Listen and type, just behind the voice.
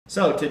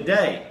So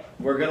today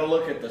we're going to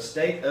look at the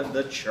state of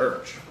the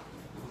church.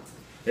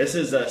 This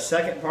is a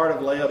second part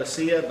of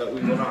Laodicea, but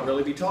we will not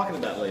really be talking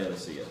about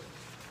Laodicea.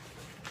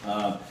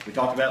 We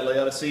talked about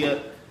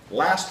Laodicea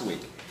last week,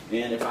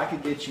 and if I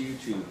could get you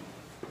to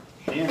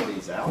hand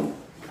these out.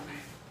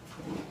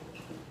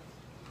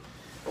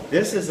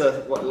 This is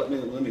a. Let me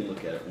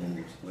look at it.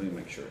 Let me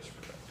make sure it's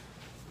correct.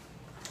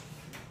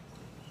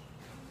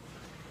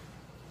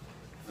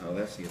 Oh,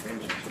 that's the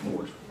Evangelist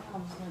Wars.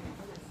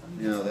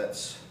 No,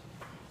 that's.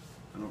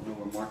 I don't know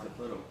where Martha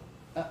put them.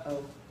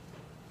 Uh-oh.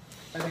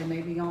 Are they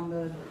maybe on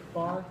the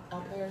bar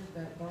out there,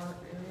 that bar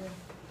area?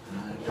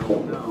 I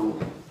don't know.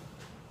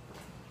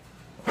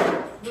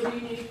 What do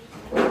you need?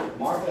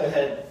 Martha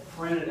had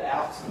printed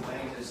out some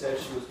things and said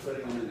she was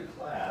putting them in the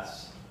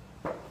class.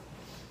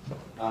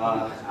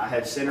 I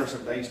had sent her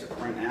some things to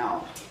print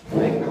out.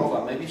 Hold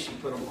on, maybe she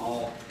put them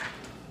all.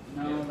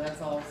 No,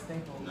 that's all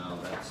stapled. No,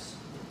 that's.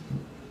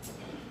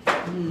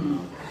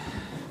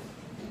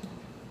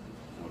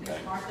 Okay.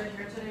 Martha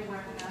here today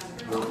wearing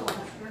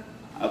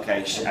a Okay,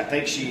 I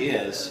think she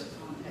is.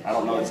 I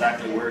don't know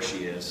exactly where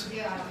she is.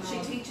 Yeah, she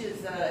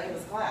teaches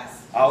English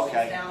class.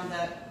 Okay. She's down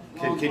that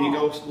Can you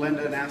go,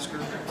 Linda, and ask her?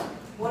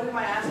 What am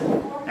I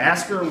asking for?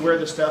 Ask her where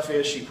the stuff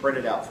is she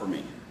printed out for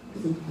me.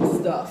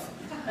 Stuff.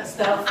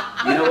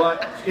 Stuff. You know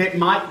what? It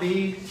might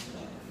be,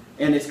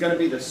 and it's going to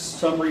be the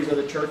summaries of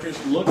the churches.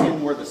 Look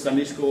in where the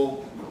Sunday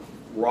school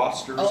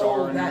rosters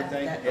are and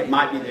everything. It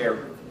might be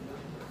there.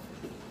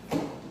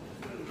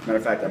 Matter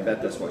of fact, I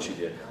bet that's what she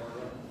did.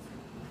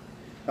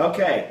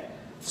 Okay,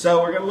 so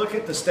we're going to look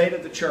at the state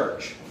of the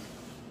church.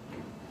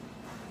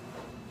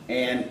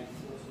 And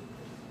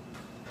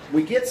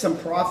we get some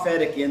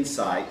prophetic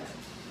insight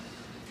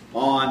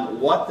on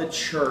what the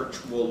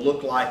church will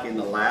look like in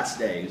the last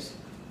days,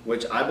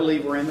 which I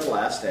believe we're in the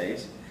last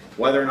days.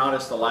 Whether or not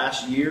it's the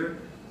last year,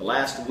 the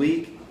last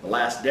week, the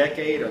last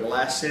decade, or the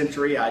last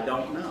century, I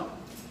don't know.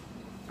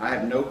 I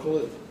have no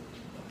clue.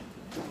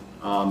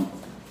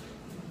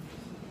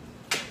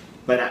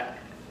 But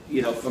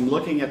from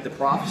looking at the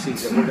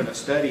prophecies that we're going to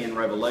study in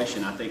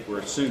Revelation, I think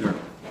we're sooner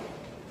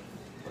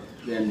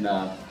than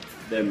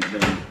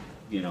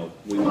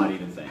we might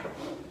even think.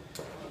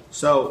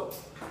 So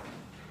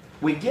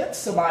we get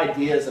some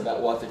ideas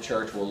about what the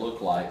church will look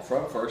like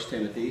from 1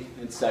 Timothy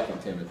and 2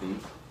 Timothy,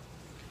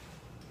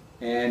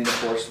 and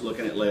of course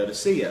looking at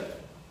Laodicea.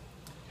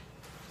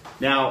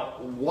 Now,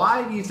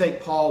 why do you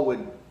think Paul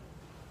would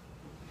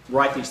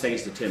write these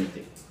things to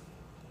Timothy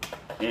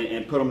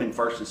and put them in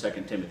 1 and 2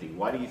 Timothy?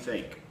 Why do you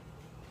think?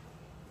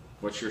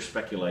 What's your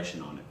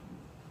speculation on it?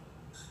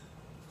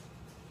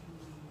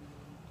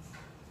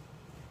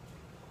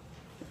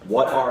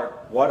 What are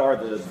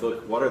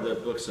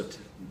the books of?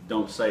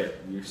 Don't say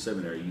it. You're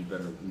seminary. You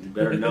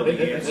better know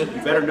the answer.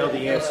 You better know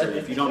the answer.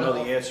 If you don't know the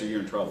answer,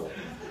 you're in trouble.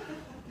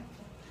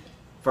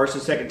 1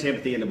 and 2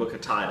 Timothy and the book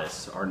of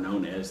Titus are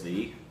known as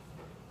the.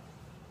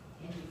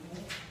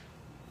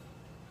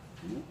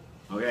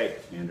 Okay,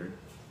 Andrew.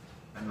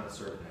 I'm not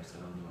certain. I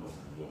don't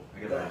know. I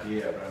got an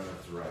idea, but I don't know if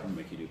it's right. I'm gonna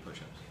make you do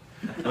push-ups.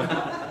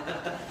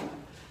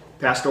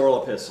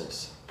 Pastoral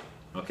epistles.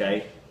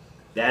 Okay,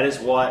 that is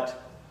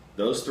what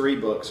those three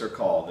books are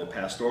called, the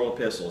pastoral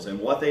epistles, and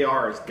what they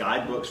are is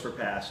guidebooks for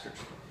pastors.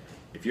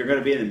 If you're going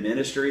to be in the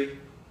ministry,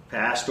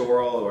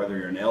 pastoral, whether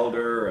you're an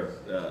elder,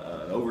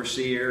 an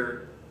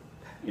overseer,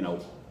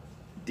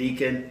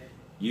 deacon,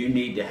 you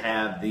need to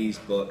have these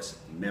books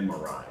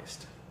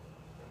memorized.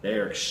 They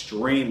are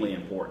extremely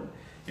important.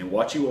 And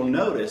what you will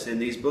notice in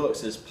these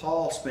books is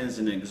Paul spends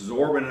an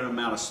exorbitant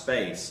amount of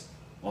space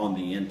on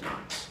the end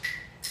times,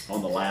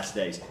 on the last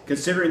days.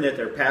 Considering that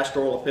they're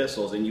pastoral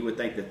epistles, and you would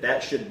think that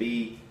that should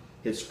be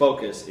his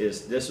focus,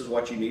 is this is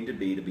what you need to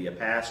be a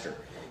pastor.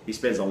 He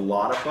spends a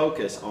lot of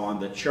focus on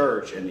the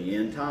church and the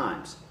end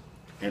times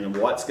and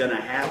what's going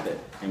to happen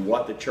and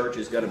what the church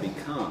is going to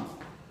become.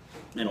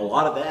 And a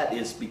lot of that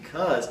is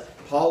because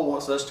Paul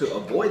wants us to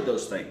avoid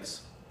those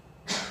things.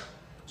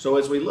 So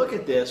as we look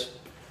at this,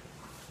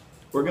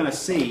 we're going to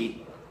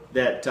see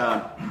that,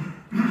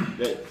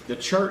 that the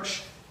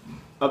church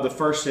of the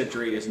first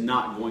century is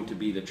not going to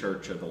be the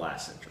church of the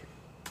last century.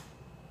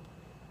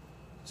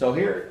 So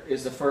here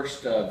is the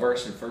first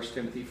verse in 1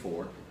 Timothy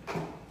 4.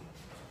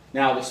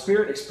 Now the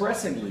Spirit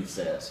expressingly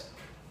says,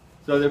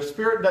 so the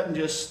Spirit doesn't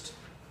just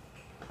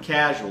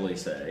casually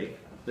say,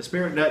 the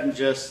Spirit doesn't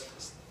just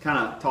kind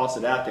of toss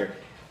it out there,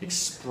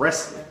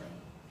 expressly.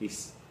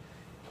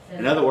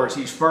 In other words,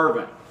 he's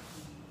fervent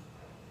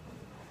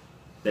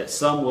that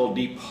some will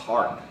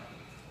depart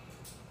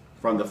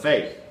from the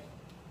faith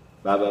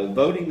by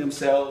devoting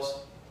themselves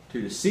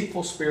to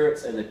deceitful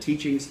spirits and the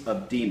teachings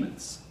of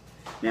demons.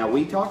 Now,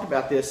 we talked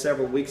about this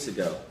several weeks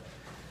ago.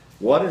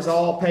 What is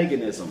all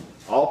paganism?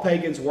 All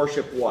pagans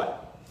worship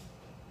what?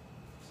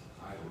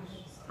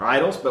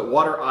 Idols, but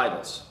what are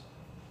idols?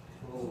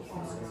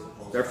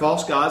 They're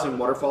false gods, and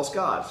what are false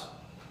gods?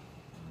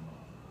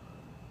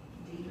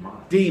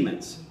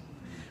 Demons.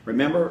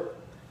 Remember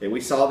that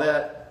we saw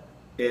that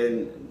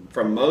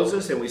from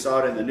Moses, and we saw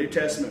it in the New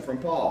Testament from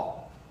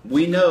Paul.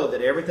 We know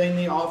that everything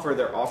they offer,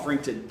 they're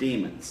offering to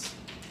demons.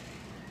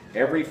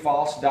 Every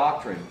false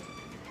doctrine.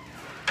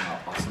 Oh,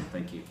 awesome,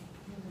 thank you.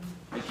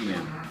 Thank you,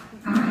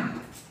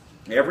 ma'am.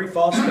 Every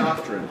false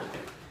doctrine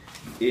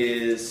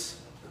is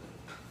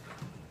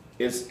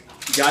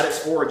got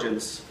its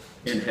origins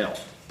in hell.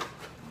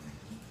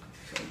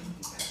 So,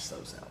 pass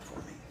those out for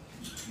me.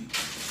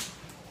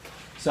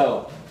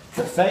 So,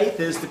 the faith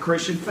is the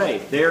Christian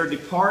faith. They're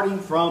departing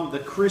from the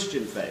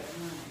Christian faith.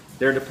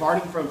 They're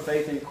departing from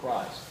faith in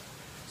Christ.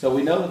 So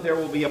we know that there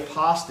will be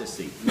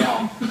apostasy.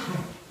 Now,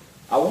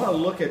 I want to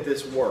look at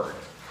this word.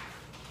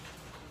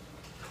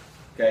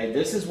 Okay,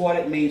 this is what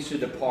it means to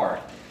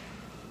depart.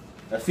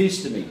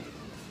 Aphistemi.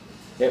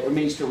 It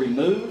means to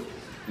remove.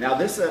 Now,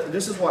 this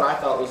is what I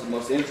thought was the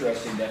most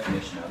interesting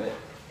definition of it.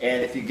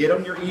 And if you get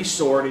on your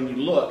eSword and you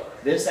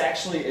look, this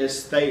actually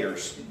is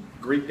Thayer's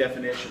Greek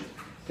definition.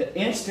 To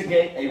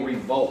instigate a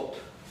revolt.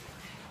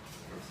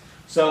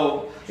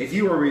 So, if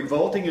you were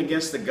revolting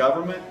against the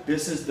government,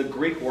 this is the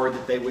Greek word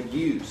that they would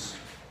use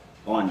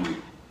on you.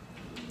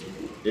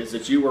 Is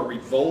that you were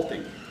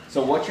revolting.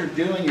 So what you're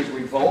doing is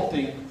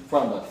revolting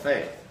from the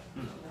faith.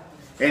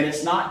 And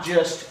it's not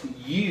just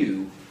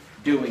you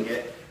doing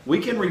it. We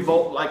can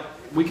revolt, like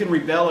we can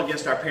rebel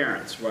against our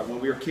parents, right? When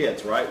we were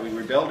kids, right? We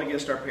rebelled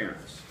against our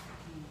parents.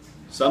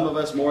 Some of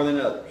us more than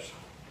others.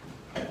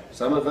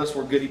 Some of us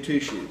were goody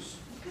two-shoes.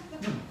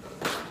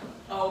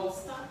 Oh,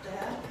 stop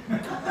that.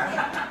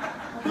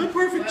 I'm a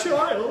perfect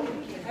child.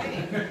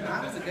 Hey,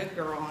 I was a good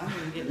girl. I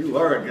didn't get You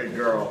are a good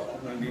girl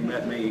when you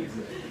met me.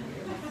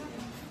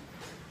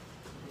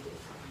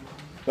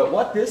 But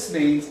what this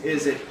means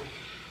is it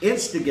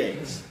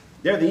instigates.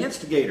 They're the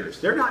instigators.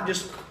 They're not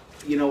just,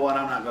 you know what,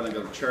 I'm not going to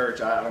go to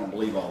church. I don't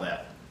believe all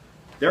that.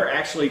 They're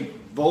actually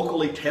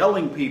vocally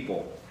telling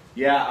people,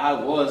 yeah, I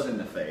was in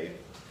the faith,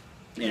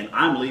 and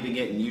I'm leaving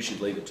it, and you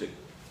should leave it too.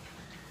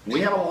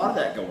 We have a lot of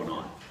that going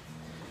on.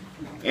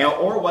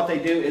 Or what they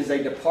do is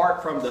they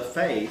depart from the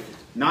faith,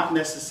 not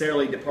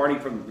necessarily departing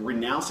from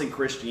renouncing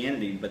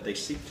Christianity, but they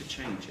seek to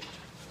change it.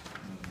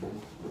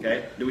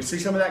 Okay? Do we see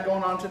some of that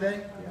going on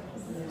today?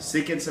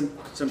 Seeking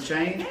some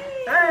change?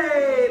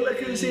 Hey, look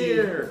who's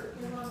here.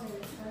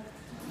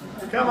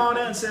 Come on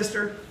in,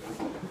 sister.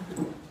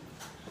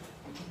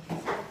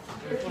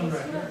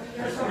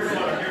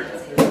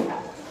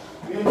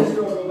 You just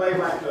go away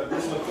like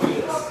this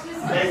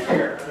LaQueen. Take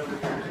care.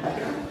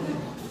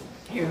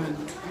 here and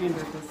hand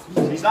her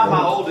this. She's not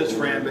my oldest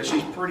friend, but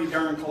she's pretty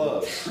darn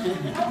close.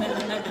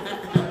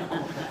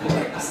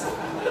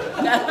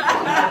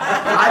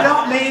 I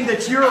don't mean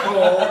that you're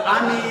old.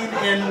 I mean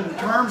in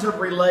terms of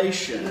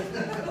relation.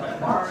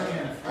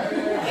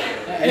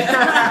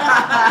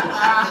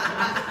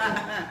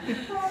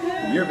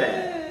 You're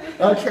bad.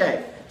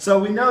 Okay, so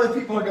we know that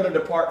people are going to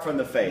depart from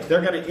the faith.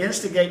 They're going to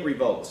instigate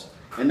revolts,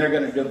 and they're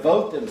going to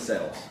devote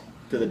themselves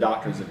to the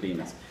doctrines of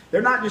demons.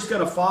 They're not just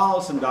going to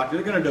follow some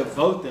doctrine, they're going to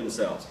devote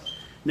themselves.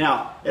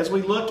 Now, as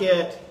we look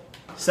at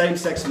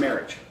same-sex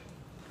marriage,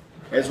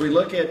 as we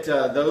look at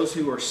those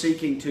who are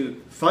seeking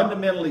to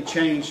fundamentally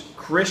change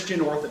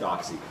Christian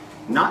orthodoxy,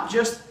 not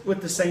just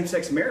with the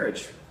same-sex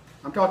marriage,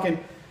 I'm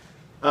talking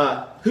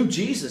who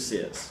Jesus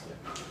is,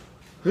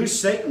 who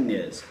Satan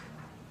is,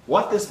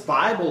 what this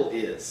Bible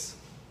is.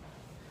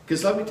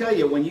 Because let me tell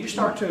you, when you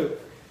start to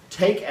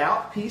take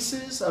out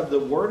pieces of the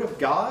Word of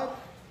God,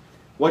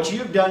 what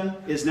you've done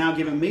is now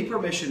given me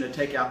permission to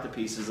take out the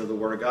pieces of the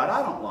Word of God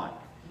I don't like.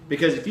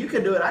 Because if you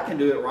can do it, I can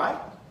do it right.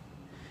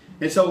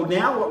 And so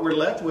now what we're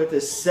left with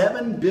is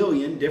 7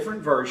 billion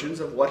different versions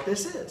of what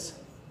this is.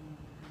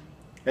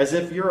 As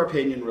if your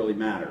opinion really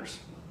matters.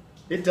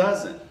 It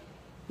doesn't.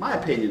 My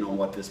opinion on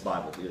what this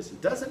Bible is,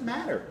 it doesn't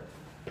matter.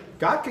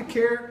 God could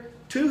care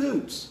 2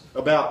 hoots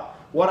about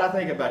what I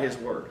think about His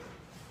Word.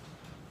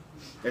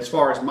 As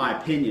far as my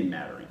opinion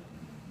mattering.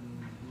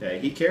 Okay,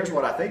 He cares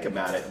what I think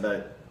about it,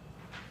 but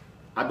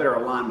I better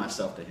align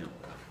myself to Him.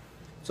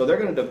 So they're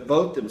going to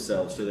devote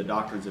themselves to the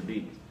doctrines of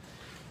demons.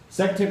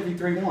 2 Timothy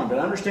 3:1. But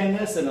understand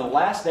this, in the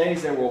last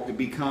days there will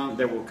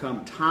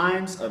come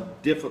times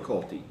of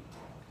difficulty.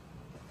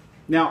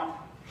 Now,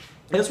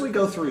 as we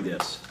go through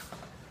this,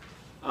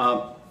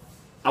 I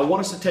want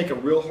us to take a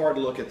real hard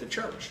look at the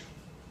church.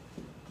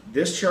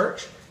 This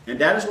church, and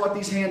that is what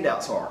these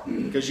handouts are.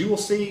 Because you will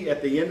see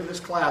at the end of this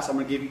class, I'm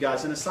going to give you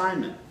guys an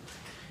assignment.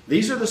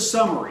 These are the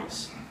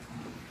summaries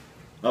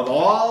of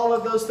all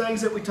of those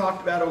things that we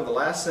talked about over the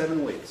last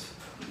 7 weeks.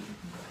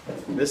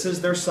 This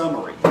is their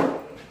summary.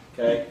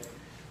 Okay?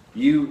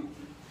 You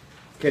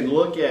can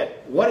look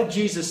at, what did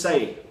Jesus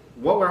say?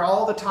 What were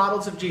all the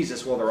titles of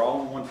Jesus? Well, they're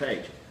all on one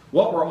page.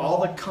 What were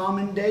all the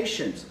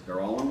commendations? They're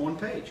all on one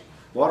page.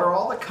 What are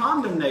all the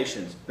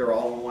condemnations? They're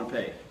all on one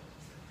page.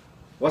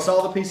 What's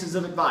all the pieces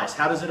of advice?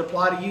 How does it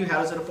apply to you?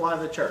 How does it apply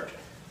to the church?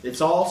 It's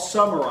all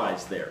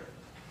summarized there.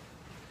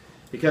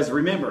 Because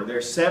remember,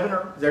 there's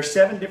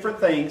 7 different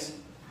things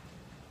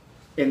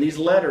in these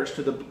letters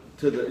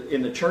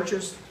in the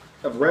churches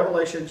of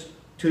Revelation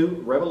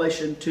 2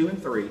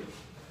 and 3.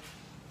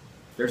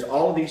 There's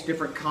all of these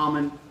different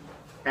common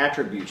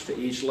attributes to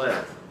each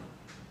letter.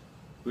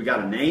 We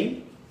got a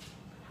name.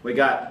 We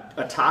got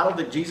a title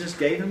that Jesus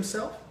gave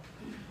Himself.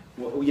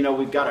 You know,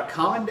 we've got a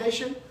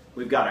commendation,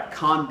 we've got a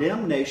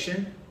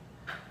condemnation,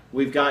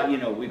 we've got, you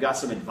know, we've got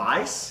some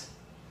advice,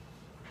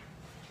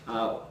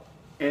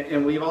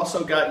 and we've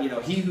also got, you know,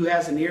 he who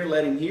has an ear,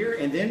 let him hear,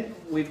 and then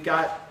we've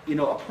got, you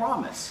know, a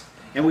promise,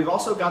 and we've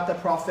also got the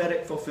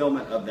prophetic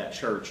fulfillment of that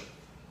church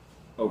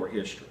over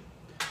history.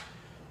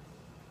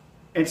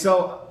 And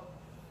so,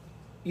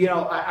 you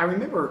know, I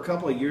remember a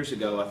couple of years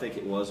ago, I think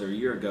it was, or a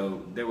year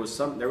ago, there were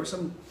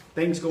some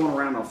things going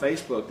around on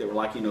Facebook that were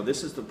like, you know,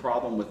 this is the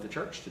problem with the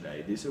church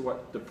today. These are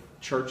what the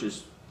church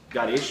has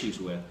got issues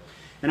with.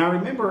 And I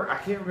remember, I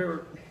can't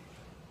remember,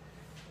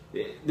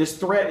 this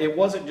thread, it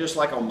wasn't just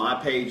like on my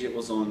page, it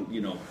was on, you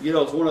know,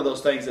 it's one of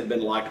those things that had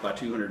been liked by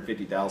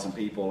 250,000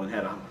 people and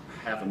had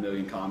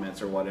 500,000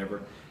 comments or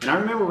whatever. And I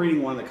remember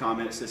reading one of the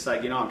comments that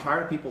said, you know, I'm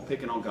tired of people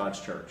picking on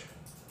God's church.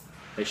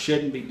 They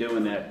shouldn't be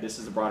doing that. This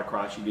is the bride of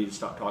Christ. You need to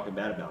stop talking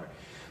bad about it.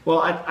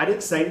 Well, I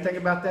didn't say anything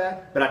about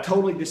that, but I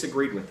totally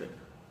disagreed with it.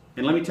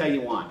 And let me tell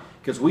you why.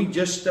 Because we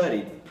just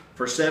studied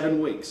for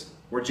 7 weeks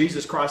where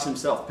Jesus Christ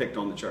himself picked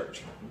on the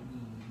church.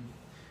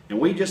 And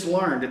we just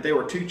learned that there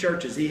were 2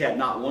 churches he had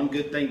not one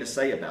good thing to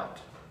say about.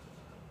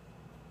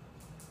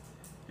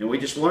 And we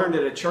just learned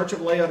that a church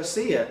of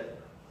Laodicea,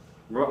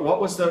 what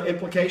was the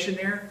implication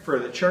there for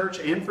the church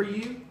and for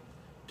you?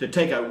 To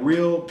take a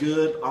real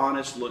good,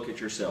 honest look at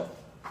yourself.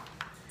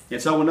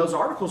 And so when those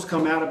articles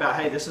come out about,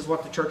 hey, this is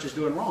what the church is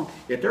doing wrong,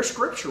 if they're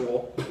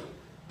scriptural,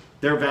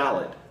 they're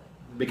valid.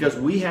 Because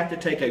we have to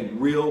take a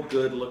real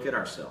good look at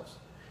ourselves.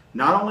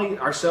 Not only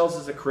ourselves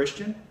as a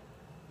Christian,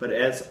 but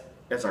as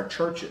our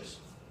churches.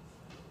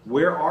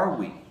 Where are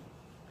we?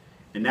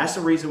 And that's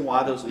the reason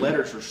why those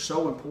letters are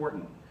so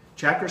important.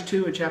 Chapters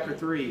 2 and chapter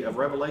 3 of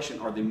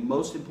Revelation are the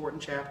most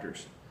important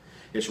chapters.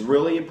 It's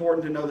really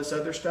important to know this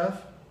other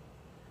stuff.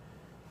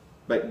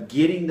 But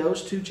getting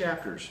those 2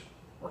 chapters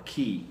are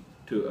key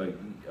to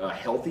a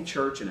healthy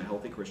church and a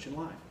healthy Christian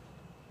life.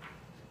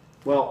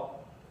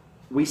 Well,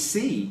 we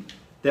see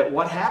that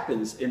what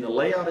happens in the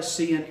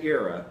Laodicean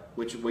era,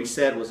 which we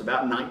said was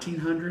about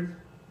 1900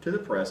 to the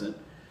present,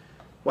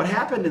 what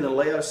happened in the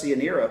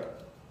Laodicean era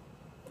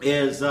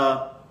is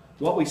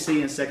what we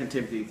see in 2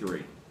 Timothy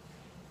 3.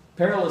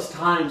 Perilous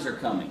times are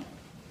coming.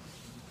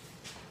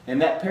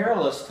 And that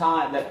perilous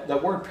time, the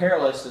word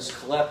perilous is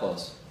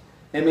kalepos.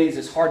 It means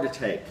it's hard to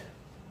take.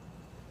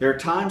 There are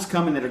times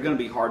coming that are going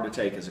to be hard to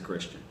take as a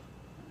Christian.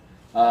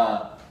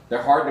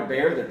 They're hard to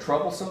bear, they're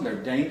troublesome,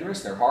 they're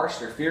dangerous, they're harsh,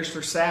 they're fierce,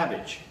 they're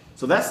savage.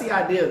 So that's the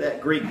idea of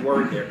that Greek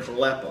word there,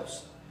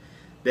 kalepos.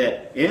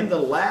 That in the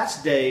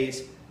last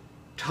days,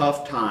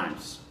 tough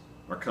times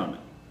are coming.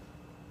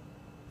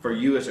 For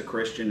you as a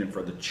Christian and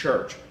for the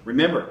church.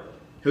 Remember,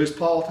 who's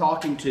Paul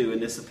talking to in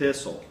this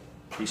epistle?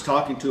 He's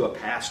talking to a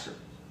pastor.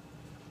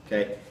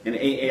 Okay? And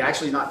he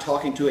actually not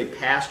talking to a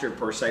pastor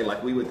per se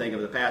like we would think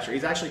of the pastor.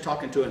 He's actually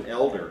talking to an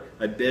elder,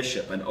 a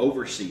bishop, an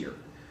overseer,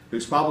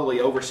 who's probably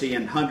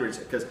overseeing hundreds,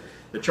 because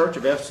the church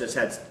of Ephesus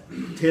had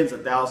tens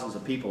of thousands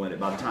of people in it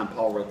by the time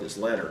Paul wrote this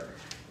letter.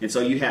 And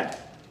so you had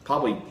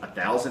probably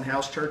 1,000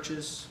 house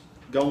churches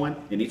going,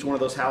 and each one of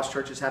those house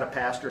churches had a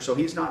pastor. So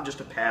he's not just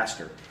a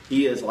pastor.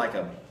 He is like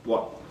in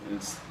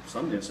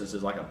some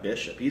instances, like a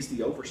bishop. He's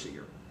the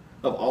overseer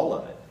of all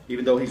of it,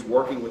 even though he's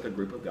working with a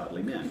group of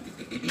godly men.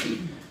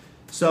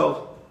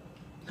 So,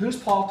 who's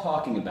Paul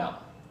talking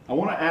about? I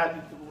want to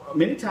add,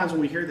 many times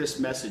when we hear this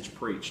message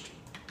preached,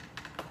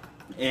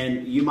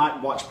 and you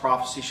might watch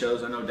prophecy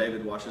shows. I know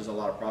David watches a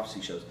lot of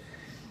prophecy shows.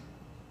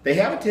 They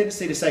have a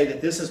tendency to say that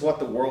this is what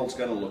the world's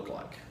going to look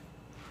like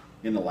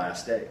in the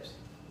last days.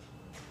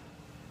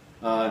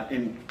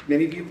 And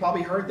many of you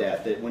probably heard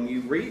that when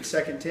you read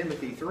 2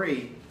 Timothy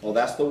 3, well,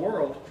 that's the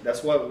world.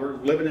 That's what we're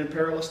living in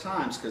perilous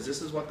times, because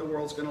this is what the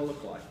world's going to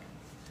look like.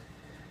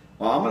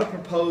 Well, I'm going to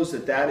propose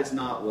that is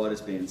not what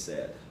is being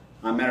said.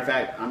 As a matter of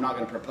fact, I'm not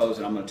going to propose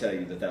it. I'm going to tell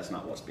you that that's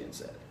not what's being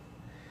said.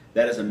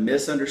 That is a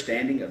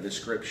misunderstanding of the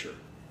Scripture.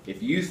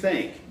 If you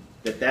think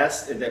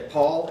that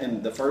Paul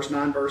in the first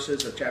 9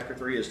 verses of chapter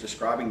 3 is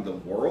describing the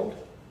world,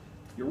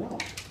 you're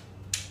wrong.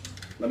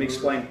 Let me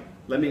explain.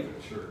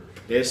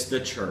 It's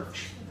the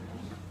church.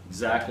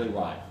 Exactly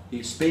right.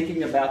 He's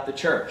speaking about the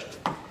church.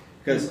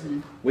 Because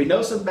we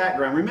know some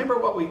background. Remember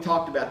what we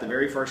talked about the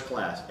very first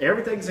class.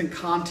 Everything's in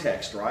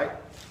context, right?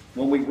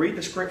 When we read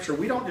the Scripture,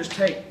 we don't just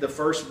take the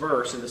first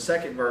verse and the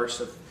second verse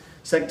of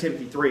 2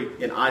 Timothy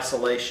 3 in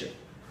isolation.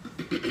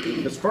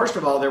 Because first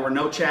of all, there were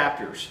no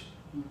chapters.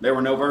 There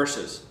were no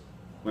verses.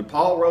 When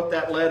Paul wrote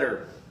that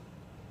letter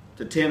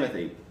to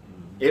Timothy,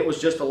 it was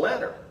just a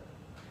letter.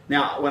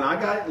 Now, when I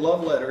got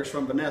love letters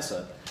from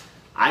Vanessa,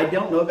 I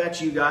don't know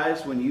about you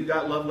guys, when you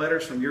got love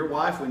letters from your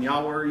wife, when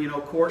y'all were,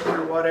 courting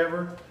or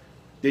whatever,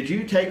 did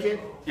you take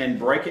it and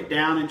break it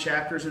down in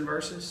chapters and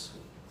verses?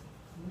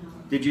 No.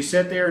 Did you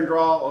sit there and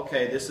draw,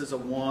 okay, this is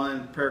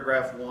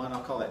paragraph 1,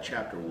 I'll call that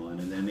chapter 1,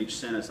 and then each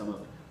sentence,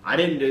 I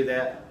didn't do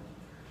that.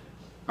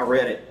 I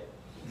read it.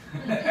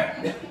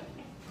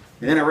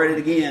 And then I read it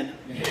again.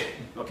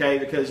 Okay,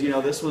 because,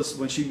 this was,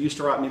 when she used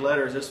to write me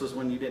letters, this was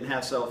when you didn't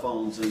have cell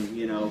phones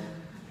and,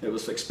 it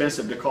was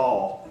expensive to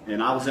call.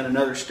 And I was in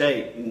another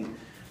state. And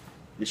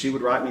And she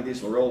would write me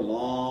these real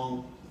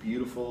long,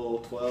 beautiful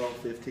 12,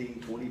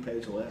 15,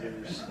 20-page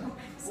letters.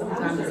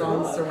 Sometimes it's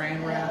on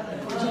saran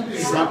wrap.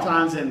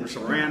 Sometimes in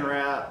saran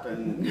wrap,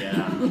 and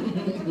yeah.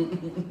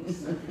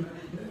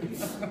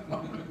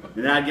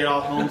 And I'd get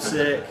all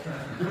homesick.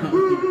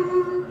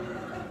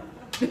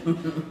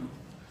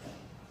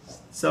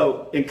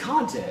 So, in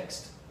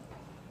context,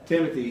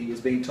 Timothy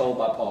is being told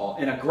by Paul,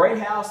 in a great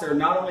house there are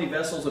not only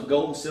vessels of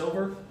gold and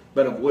silver,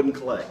 but of wood and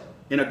clay.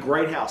 In a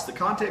great house. The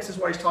context is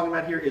what he's talking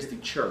about here is the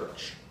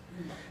church.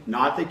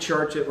 Not the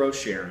church at Rosh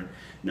Sharon,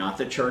 not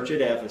the church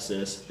at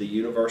Ephesus, the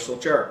universal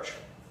church.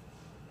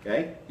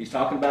 Okay? He's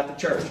talking about the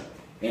church.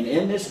 And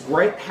in this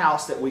great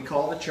house that we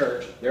call the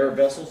church, there are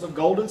vessels of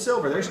gold and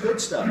silver. There's good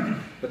stuff,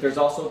 but there's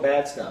also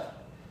bad stuff.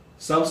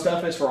 Some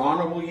stuff is for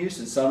honorable use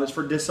and some is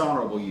for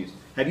dishonorable use.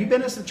 Have you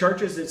been in some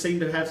churches that seem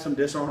to have some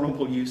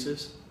dishonorable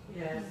uses?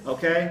 Yes.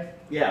 Okay?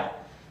 Yeah.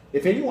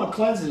 If anyone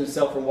cleanses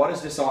himself from what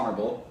is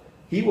dishonorable,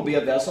 he will be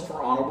a vessel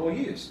for honorable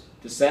use,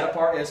 to set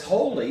apart as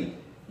holy,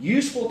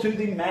 useful to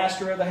the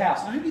master of the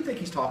house. Now, who do you think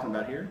he's talking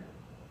about here?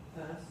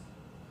 Us.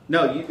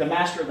 No, the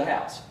master of the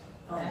house.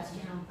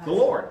 The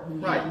Lord.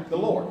 Right, the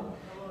Lord.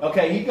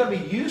 Okay, he's going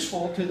to be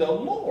useful to the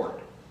Lord.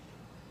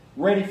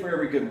 Ready for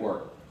every good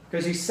work.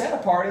 Because he's set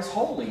apart as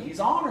holy. He's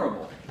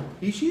honorable.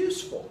 He's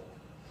useful.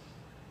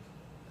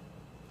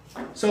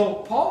 So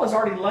Paul is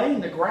already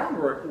laying the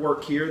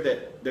groundwork here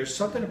that there's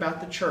something about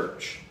the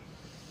church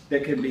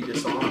that can be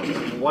dishonorable.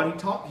 And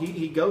what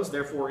he goes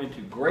therefore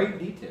into great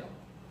detail.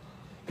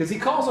 Because he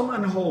calls them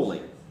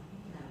unholy.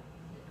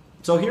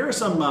 So here are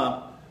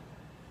some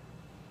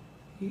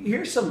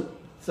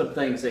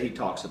things that he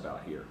talks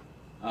about here.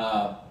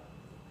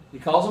 He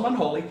calls them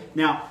unholy.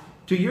 Now,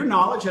 to your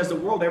knowledge, has the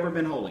world ever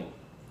been holy?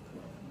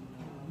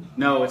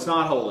 No, it's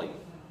not holy.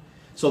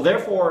 So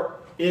therefore,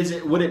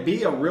 would it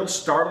be a real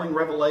startling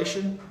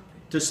revelation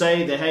to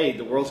say that, hey,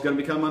 the world's going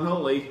to become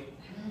unholy?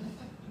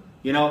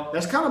 You know,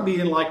 that's kind of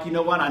being like, you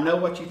know what, I know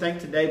what you think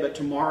today, but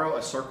tomorrow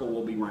a circle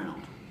will be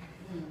round.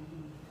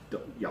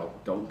 Y'all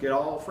don't get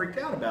all freaked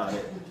out about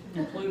it.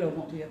 And Pluto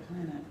won't be a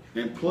planet.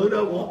 And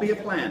Pluto won't be a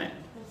planet.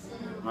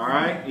 All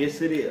right?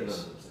 Yes, it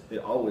is. It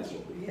always will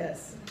be.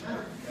 Yes.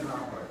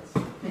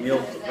 Neil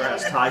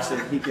deGrasse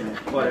Tyson, he can,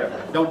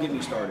 whatever. Don't get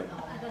me started.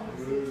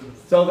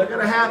 So they're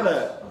going to have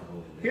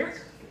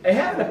they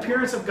have an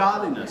appearance of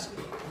godliness.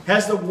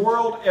 Has the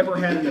world ever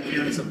had an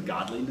appearance of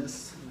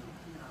godliness?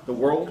 The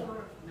world?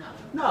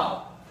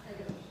 No.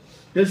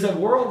 Does the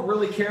world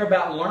really care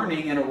about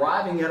learning and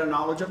arriving at a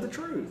knowledge of the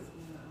truth?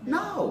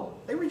 No.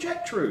 They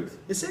reject truth.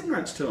 It's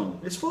ignorance to them.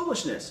 It's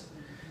foolishness.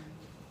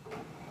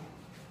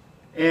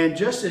 And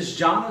just as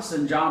Jannes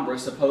and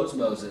Jambres opposed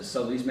Moses,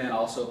 so these men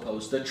also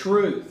opposed the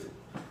truth.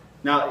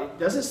 Now, it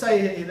doesn't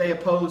say they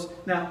oppose.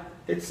 Now,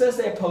 it says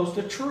they oppose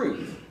the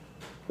truth.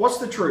 What's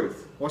the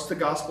truth? What's the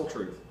gospel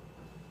truth?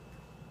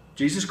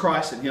 Jesus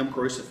Christ and Him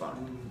crucified.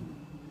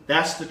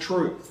 That's the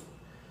truth.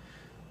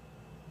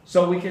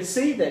 So we can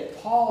see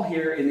that Paul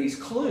here in these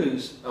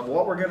clues of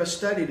what we're going to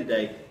study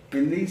today,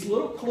 in these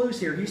little clues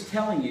here, he's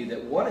telling you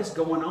that what is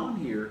going on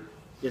here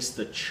is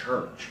the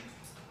church.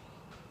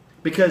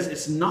 Because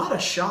it's not a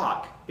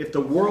shock if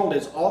the world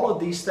is all of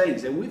these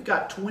things. And we've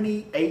got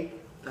 28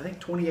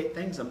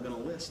 things I'm going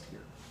to list here.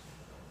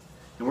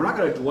 And we're not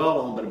going to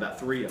dwell on but about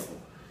 3 of them.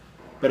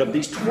 But of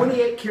these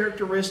 28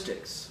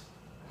 characteristics,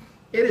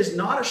 it is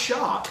not a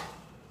shock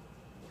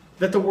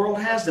that the world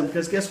has them.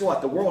 Because guess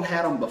what? The world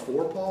had them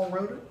before Paul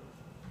wrote it.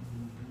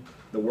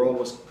 The world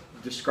was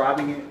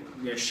describing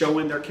it,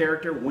 showing their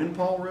character when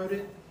Paul wrote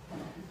it.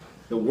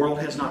 The world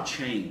has not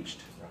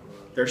changed.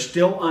 They're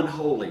still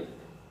unholy.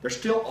 They're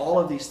still all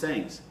of these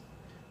things.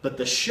 But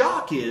the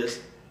shock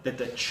is that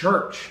the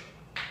church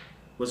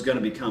was going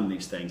to become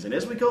these things. And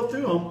as we go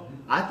through them,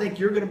 I think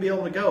you're going to be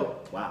able to go,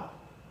 wow,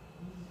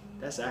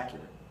 that's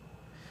accurate.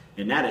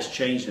 And that has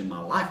changed in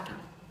my lifetime.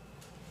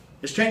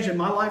 It's changed in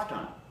my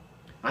lifetime.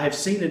 I have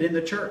seen it in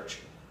the church.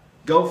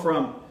 Go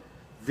from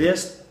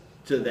this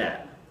to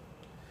that.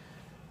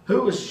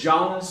 Who was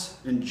Jannes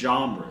and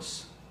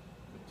Jambres?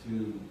 The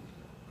two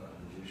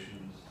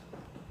magicians.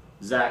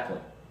 Exactly.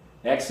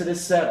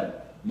 Exodus 7.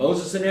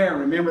 Moses and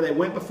Aaron, remember they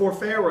went before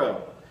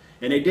Pharaoh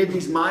and they did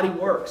these mighty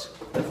works.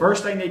 The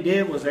first thing they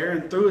did was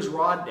Aaron threw his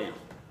rod down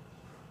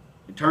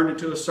and turned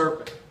into a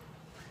serpent.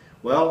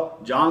 Well,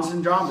 Jannes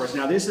and Jambres.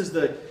 Now this is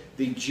the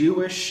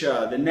Jewish,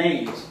 the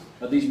names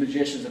of these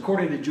magicians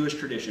according to Jewish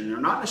tradition. They're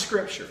not in the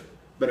scripture,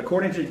 but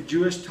according to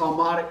Jewish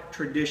Talmudic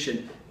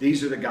tradition,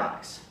 these are the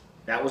guys.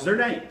 That was their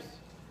names.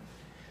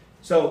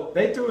 So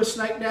they threw a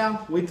snake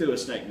down, we threw a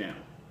snake down.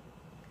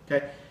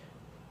 Okay?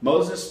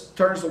 Moses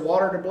turns the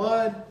water to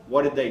blood.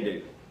 What did they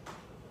do?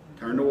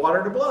 Turn the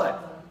water to blood.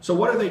 So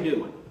what are they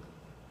doing?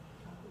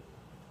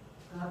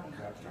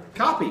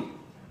 Copy.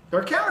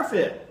 They're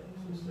counterfeit.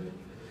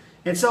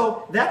 And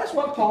so that is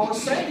what Paul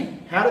is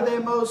saying. How do they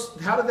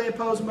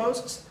oppose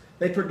Moses?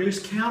 They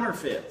produce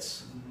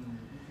counterfeits.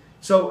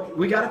 So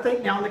we got to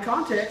think now in the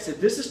context, if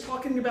this is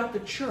talking about the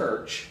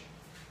church,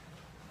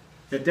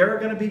 that there are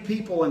going to be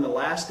people in the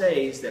last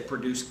days that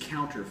produce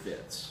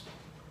counterfeits.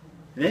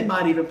 And they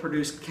might even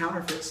produce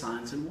counterfeit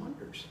signs and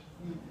wonders.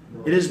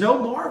 It is no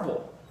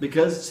marvel,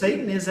 because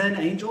Satan is an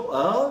angel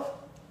of,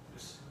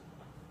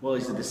 well,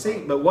 he's a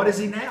deceit, but what is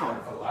he now?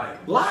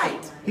 Light.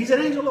 Light. He's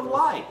an angel of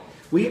light.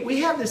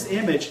 We have this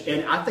image,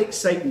 and I think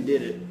Satan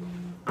did it.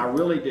 I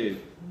really do.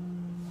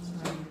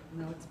 Sorry.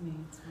 No, it's me.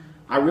 It's fine.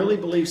 I really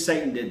believe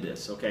Satan did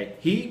this, okay?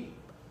 He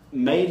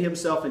made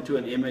himself into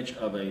an image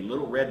of a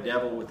little red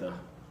devil with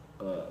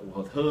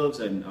hooves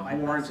and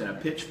horns and a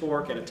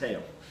pitchfork and a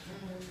tail.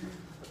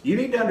 You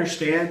need to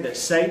understand that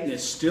Satan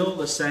is still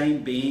the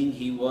same being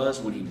he was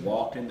when he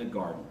walked in the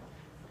garden.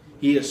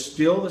 He is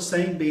still the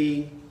same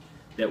being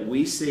that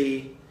we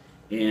see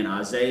in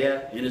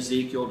Isaiah and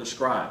Ezekiel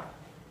described.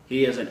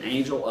 He is an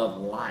angel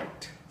of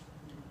light.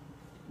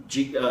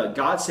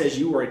 God says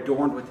you are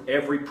adorned with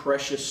every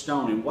precious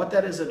stone. And what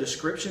that is a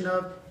description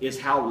of is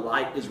how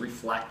light is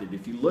reflected.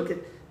 If you look at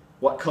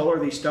what color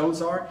these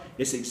stones are,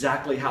 it's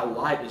exactly how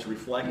light is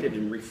reflected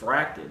and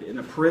refracted in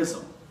a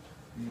prism.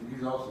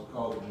 He's also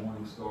called the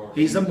morning star.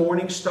 He's the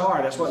morning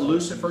star. That's what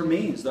Lucifer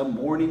means, the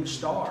morning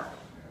star.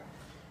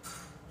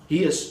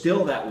 He is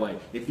still that way.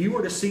 If you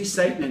were to see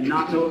Satan and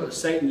not know it was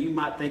Satan, you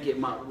might think it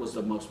was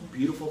the most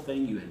beautiful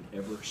thing you had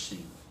ever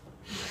seen.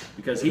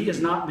 Because he has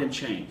not been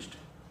changed.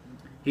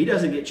 He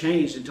doesn't get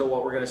changed until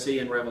what we're going to see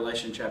in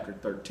Revelation chapter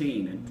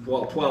 13, and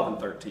 12 and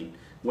 13,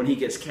 when he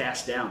gets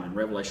cast down in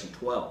Revelation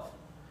 12.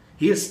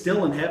 He is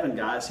still in heaven,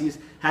 guys.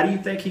 How do you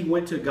think he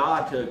went to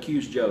God to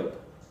accuse Job?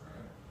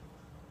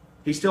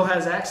 He still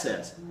has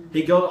access.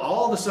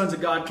 All the sons of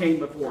God came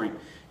before him.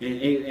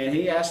 And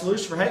he asked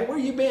Lucifer, hey, where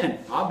you been?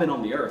 I've been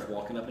on the earth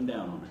walking up and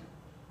down on it.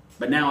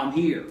 But now I'm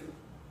here.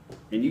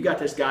 And you got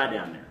this guy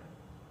down there.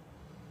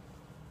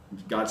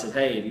 God said,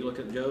 hey, if you look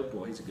at Job,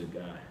 boy, he's a good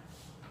guy.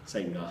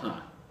 Satan goes, huh?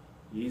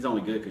 He's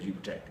only good because you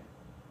protect him.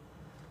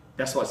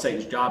 That's what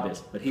Satan's job is.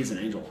 But he's an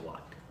angel of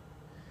light.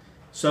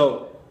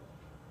 So,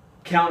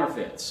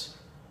 counterfeits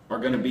are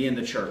going to be in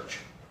the church.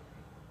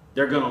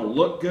 They're going to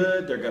look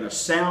good. They're going to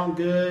sound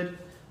good.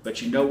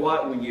 But you know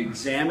what? When you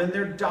examine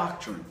their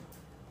doctrine,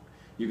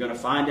 you're going to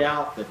find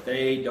out that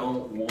they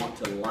don't want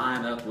to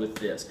line up with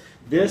this.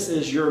 This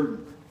is your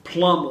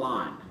plumb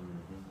line.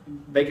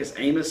 I think it's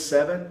Amos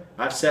 7.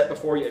 I've set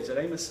before you, is it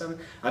Amos 7?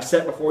 I've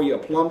set before you a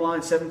plumb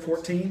line,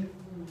 7:14.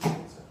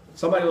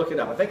 Somebody look it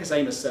up. I think it's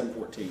Amos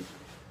 7:14.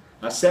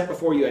 I've set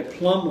before you a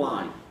plumb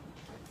line.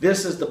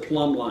 This is the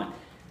plumb line.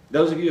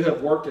 Those of you who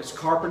have worked as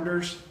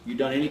carpenters, you've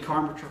done any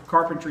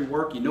carpentry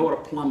work, you know what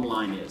a plumb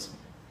line is.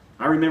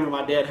 I remember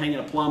my dad hanging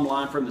a plumb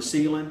line from the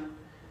ceiling,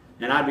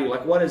 and I'd be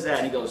like, what is that?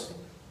 And he goes,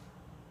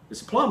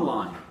 it's a plumb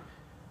line.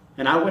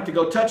 And I went to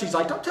go touch it. He's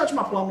like, don't touch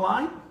my plumb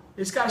line.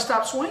 It's got to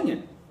stop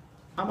swinging.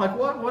 I'm like,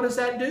 what? What does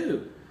that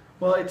do?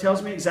 Well, it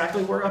tells me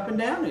exactly where up and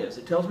down is.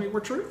 It tells me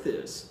where truth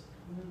is.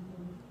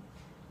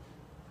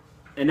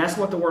 And that's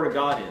what the Word of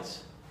God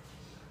is.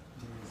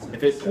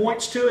 If it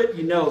points to it,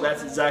 you know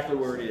that's exactly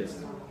where it is.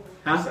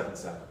 Huh?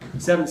 7:7.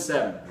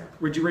 7:7.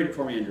 Would you read it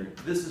for me, Andrew?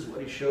 This is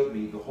what he showed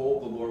me.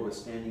 Behold, the Lord was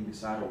standing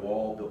beside a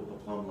wall built with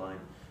a plumb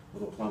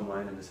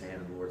line in his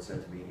hand. And the Lord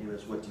said to me,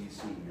 Amos, what do you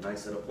see? And I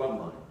said, a plumb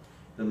line.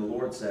 Then the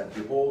Lord said,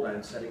 behold, I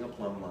am setting a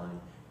plumb line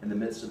in the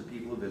midst of the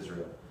people of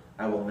Israel.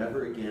 I will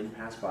never again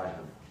pass by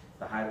them.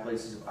 The high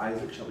places of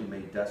Isaac shall be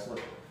made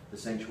desolate. The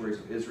sanctuaries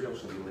of Israel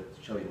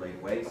shall be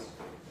laid waste.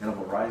 And I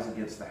will rise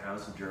against the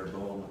house of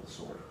Jeroboam with the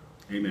sword.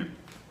 Amen.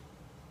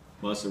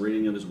 Well, it's the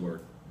reading of His Word.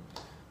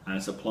 And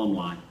it's a plumb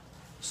line.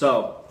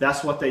 So,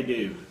 that's what they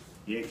do.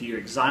 If you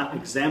examine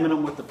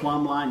them with the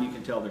plumb line, you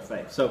can tell their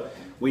faith. So,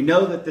 we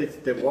know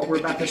that what we're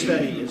about to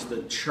study is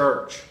the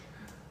church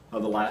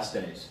of the last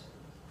days.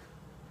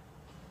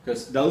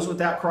 Because those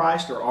without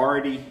Christ are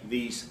already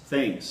these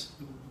things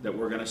that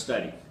we're going to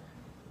study.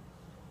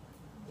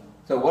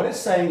 So, what it's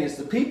saying is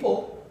the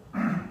people,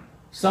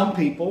 some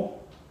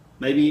people,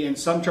 maybe in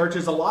some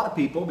churches a lot of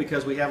people,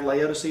 because we have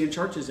Laodicean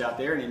churches out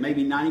there, and it may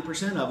be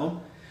 90% of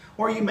them.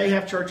 Or you may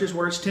have churches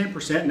where it's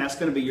 10%, and that's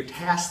going to be your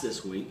task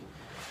this week.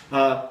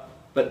 But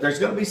there's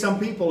going to be some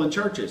people in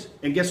churches.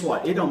 And guess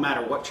what? It don't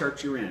matter what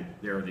church you're in,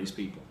 there are these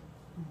people.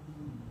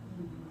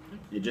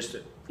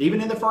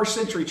 Even in the first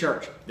century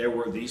church, there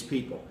were these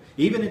people.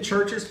 Even in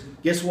churches,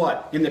 guess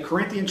what? In the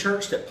Corinthian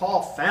church that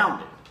Paul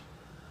founded,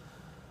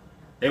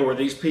 there were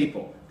these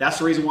people. That's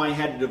the reason why he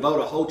had to devote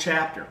a whole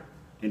chapter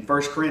in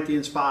 1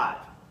 Corinthians 5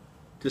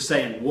 to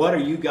saying, what are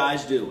you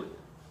guys doing?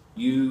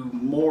 You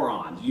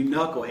morons, you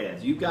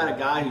knuckleheads. You've got a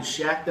guy who's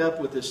shacked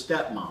up with his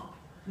stepmom.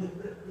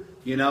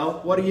 You know,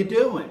 what are you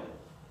doing?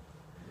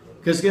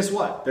 Because guess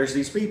what? There's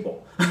these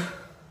people.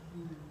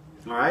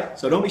 All right?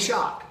 So don't be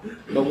shocked.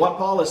 But what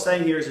Paul is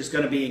saying here is it's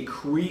going to be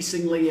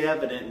increasingly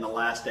evident in the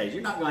last days.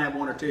 You're not going to have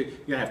one or two. You're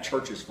going to have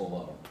churches full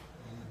of them.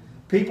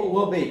 People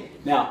will be.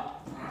 Now,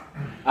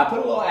 I put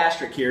a little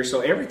asterisk here.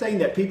 So everything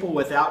that people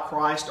without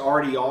Christ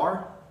already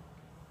are,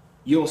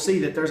 you'll see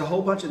that there's a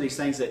whole bunch of these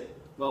things that,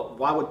 well,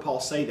 why would Paul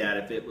say that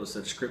if it was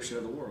a description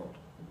of the world?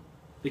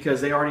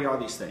 Because they already are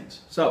these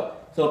things. So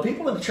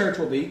people in the church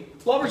will be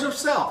lovers of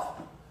self.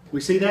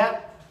 We see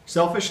that?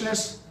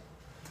 Selfishness.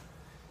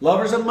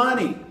 Lovers of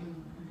money.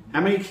 How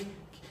many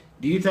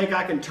Do you think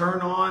I can turn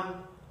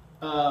on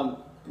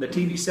the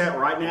TV set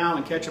right now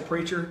and catch a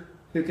preacher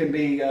who can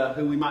be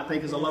who we might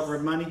think is a lover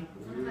of money?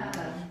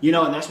 You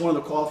know, and that's one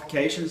of the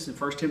qualifications in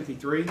 1 Timothy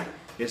 3.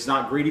 It's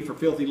not greedy for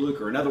filthy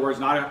lucre. In other words,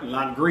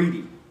 not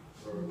greedy.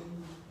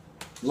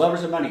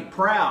 Lovers of money.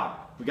 Proud.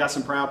 We got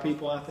some proud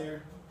people out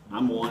there.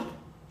 I'm one.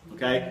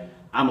 Okay?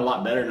 I'm a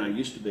lot better than I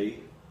used to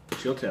be.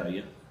 She'll tell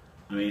you.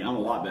 I mean, I'm a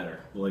lot better.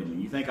 Believe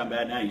me. You think I'm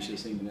bad now, you should have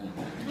seen me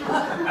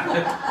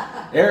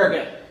now.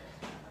 Arrogant.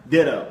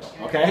 Ditto.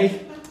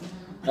 Okay?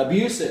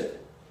 Abusive.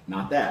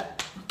 Not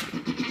that.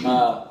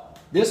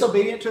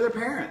 Disobedient to their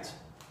parents.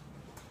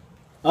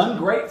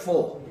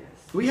 Ungrateful.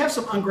 Do we have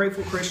some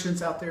ungrateful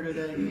Christians out there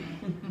today?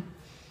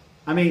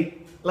 I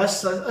mean,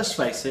 let's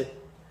face it.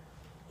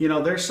 You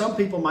know, there's some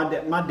people. My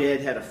dad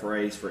had a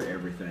phrase for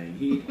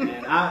everything.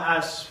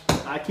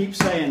 I keep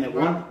saying that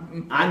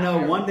I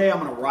know one day I'm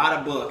going to write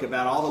a book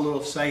about all the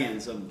little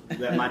sayings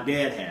that my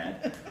dad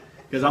had,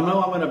 because I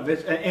know I'm going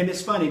to. And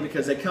it's funny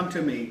because they come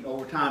to me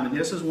over time, and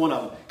this is one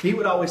of them. He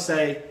would always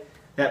say,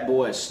 "That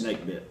boy is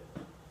snake bit."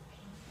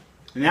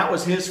 And that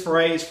was his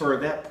phrase for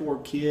that poor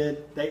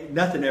kid.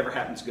 Nothing ever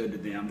happens good to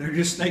them. They're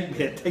just snake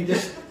bit. They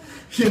just,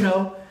 you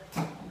know.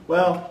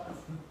 Well,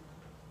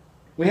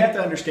 we have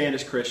to understand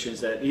as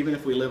Christians that even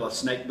if we live a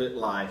snake bit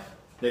life,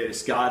 that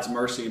it's God's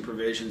mercy and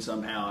provision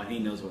somehow, and He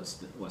knows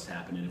what's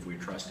happening if we're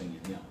trusting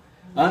in Him.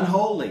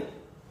 Unholy.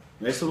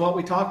 This is what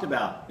we talked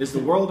about. Is the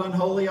world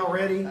unholy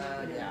already?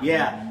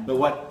 Yeah.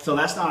 But so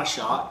that's not a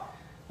shock.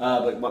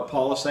 But what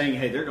Paul is saying,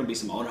 hey, there are going to be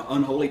some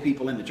unholy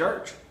people in the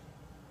church.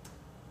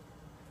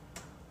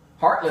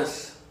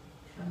 Heartless.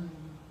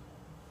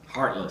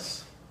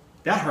 Heartless.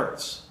 That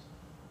hurts.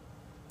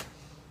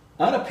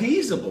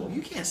 Unappeasable.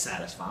 You can't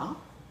satisfy them.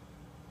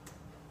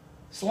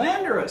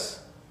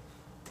 Slanderous.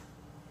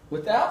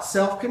 Without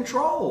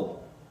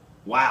self-control.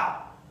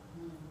 Wow.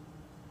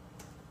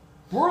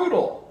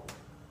 Brutal.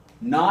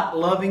 Not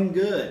loving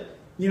good.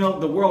 You know,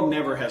 the world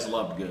never has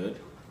loved good.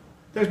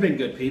 There's been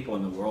good people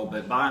in the world,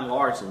 but by and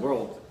large, the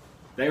world,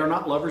 they are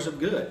not lovers of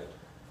good.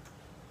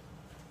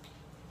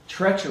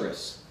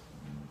 Treacherous.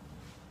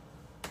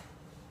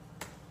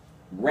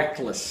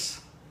 Reckless,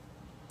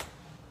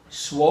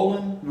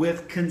 swollen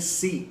with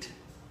conceit,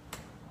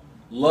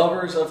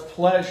 lovers of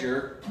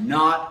pleasure,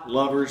 not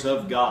lovers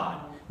of God.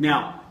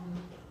 Now,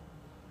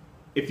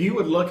 if you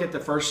would look at the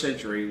first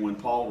century when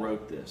Paul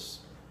wrote this,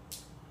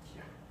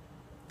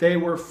 they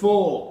were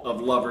full of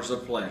lovers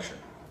of pleasure.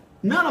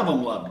 None of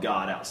them loved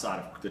God outside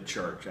of the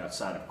church,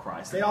 outside of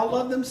Christ. They all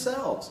loved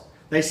themselves.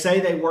 They say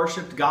they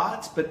worshiped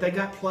gods, but they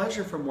got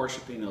pleasure from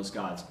worshiping those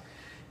gods.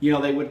 You know,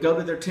 they would go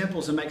to their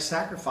temples and make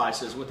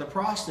sacrifices with a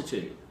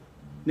prostitute.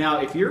 Now,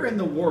 if you're in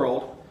the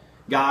world,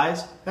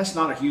 guys, that's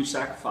not a huge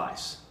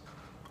sacrifice.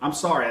 I'm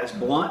sorry, that's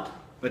blunt,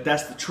 but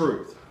that's the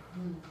truth.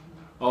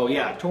 Oh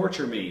yeah,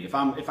 torture me. If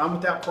I'm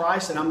without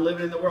Christ and I'm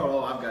living in the world,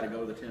 oh, I've got to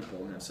go to the temple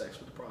and have sex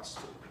with a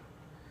prostitute.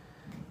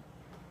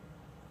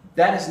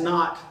 That is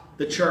not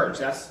the church.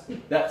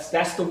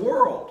 That's the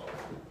world.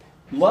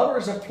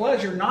 Lovers of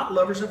pleasure, not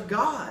lovers of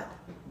God.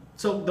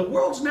 So the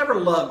world's never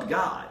loved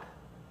God.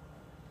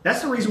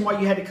 That's the reason why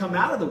you had to come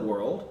out of the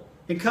world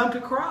and come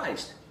to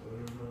Christ.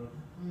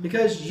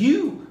 Because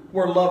you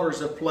were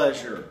lovers of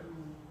pleasure.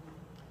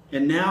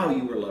 And now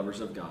you were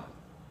lovers of God.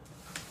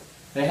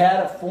 They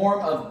had a form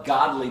of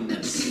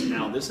godliness.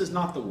 Now, this is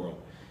not the world.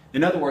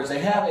 In other words, they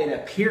have an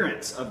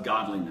appearance of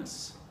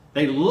godliness.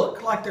 They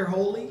look like they're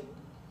holy.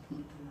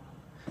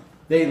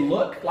 They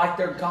look like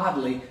they're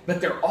godly,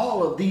 but they're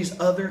all of these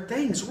other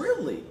things,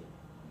 really.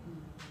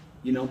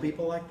 You know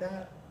people like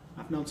that?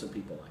 I've known some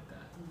people like that.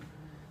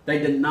 They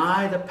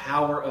deny the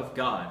power of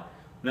God.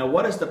 Now,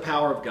 what is the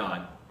power of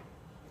God?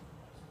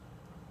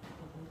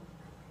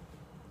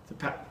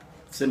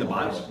 It's in the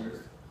Bible.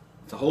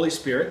 It's the Holy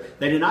Spirit.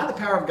 They deny the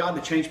power of God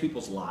to change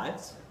people's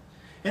lives.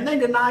 And they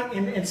deny,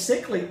 and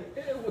sickly,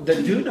 the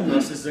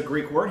dunamis is the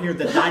Greek word here,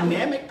 the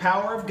dynamic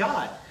power of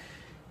God.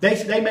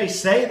 They may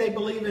say they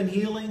believe in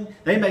healing.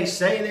 They may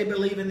say they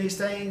believe in these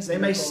things. They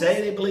may say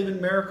they believe in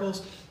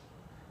miracles.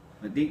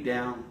 But deep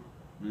down,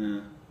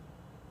 not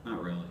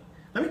really.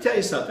 Let me tell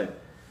you something.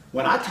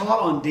 When I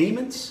taught on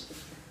demons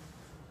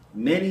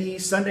many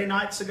Sunday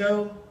nights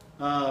ago,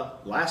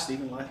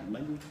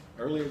 maybe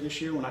earlier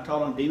this year when I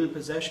taught on demon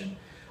possession,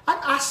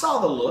 I saw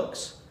the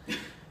looks.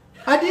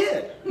 I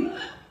did.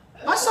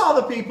 I saw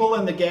the people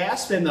and the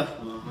gasp and the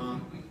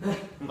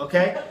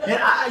okay?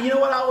 And you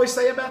know what I always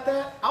say about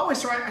that?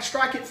 I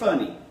strike it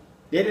funny.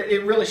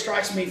 It really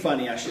strikes me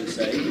funny, I should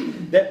say,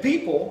 that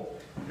people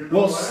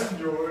will...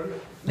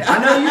 I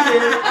know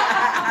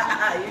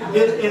you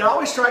did. It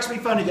always strikes me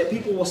funny that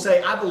people will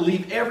say, I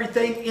believe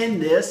everything in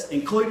this,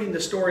 including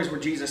the stories where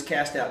Jesus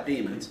cast out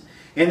demons,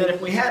 and that if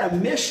we had a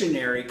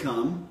missionary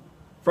come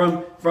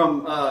from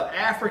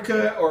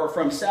Africa or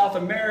from South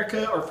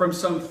America or from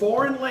some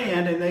foreign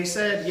land and they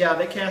said, yeah,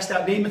 they cast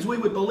out demons, we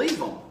would believe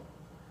them.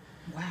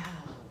 Wow.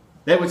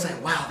 They would say,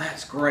 wow,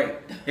 that's great.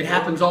 It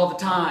happens all the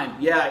time.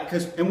 Yeah,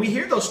 and we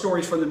hear those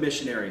stories from the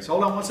missionaries.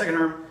 Hold on one second,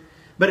 Herm.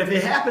 But if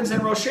it happens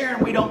in Roche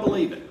Sharon, we don't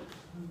believe it.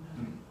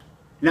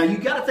 Now you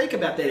got to think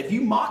about that. If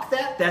you mock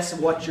that, that's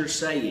what you're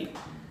saying.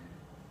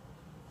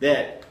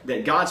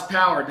 That God's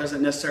power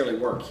doesn't necessarily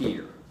work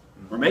here.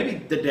 Or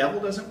maybe the devil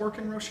doesn't work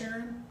in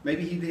Rosharon.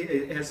 Maybe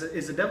is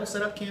the devil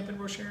set up camp in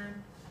Rosharon?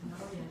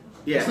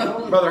 Yeah,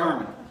 Brother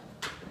Harmon.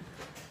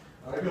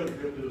 I gotta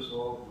get this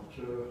off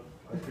the chest.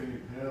 I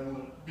can't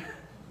handle it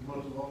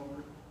much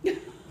longer.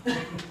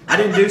 I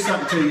didn't do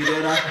something to you,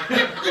 did I?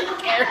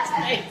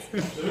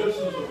 This is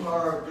the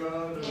power of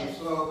God and the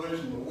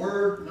salvation. The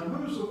Word. Now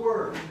who's the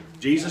Word?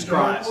 Jesus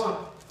Christ.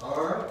 All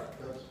right.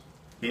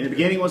 In the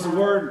beginning was the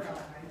Word.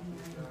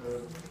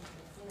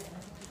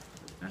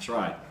 That's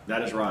right.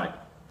 That is right.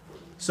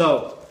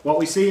 So, what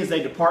we see is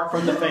they depart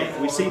from the faith.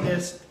 We see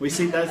this. We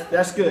see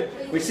that's good.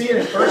 We see it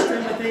in 1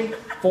 Timothy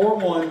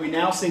 4:1. We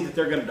now see that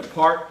they're going to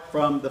depart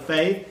from the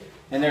faith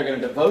and they're going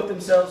to devote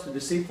themselves to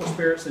deceitful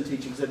spirits and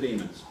teachings of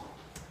demons.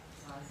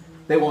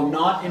 They will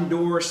not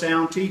endure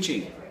sound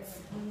teaching.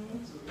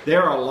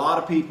 There are a lot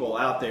of people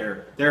out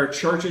there. There are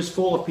churches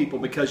full of people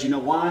because you know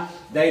why?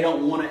 They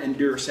don't want to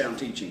endure sound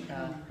teaching.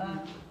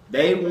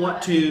 They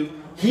want to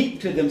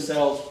heap to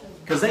themselves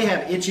because they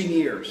have itching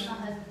ears.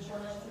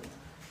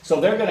 So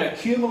they're going to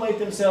accumulate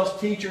themselves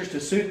teachers to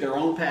suit their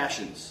own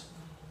passions.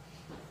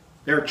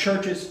 There are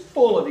churches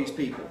full of these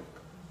people.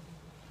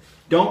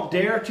 Don't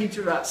dare teach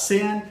about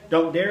sin.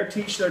 Don't dare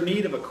teach their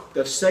need of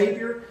a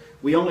Savior.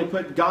 We only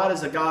put God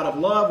as a God of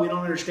love. We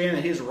don't understand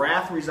that His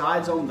wrath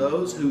resides on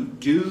those who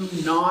do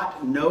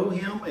not know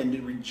Him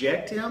and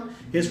reject Him.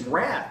 His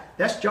wrath.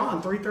 That's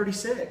John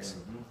 3:36.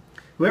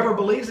 Whoever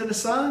believes in the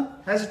Son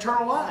has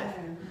eternal life.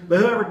 But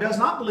whoever does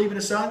not believe in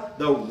the Son,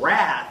 the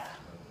wrath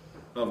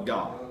of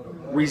God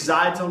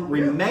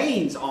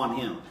remains on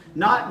him.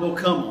 Not will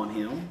come on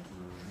him.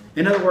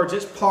 In other words,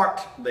 it's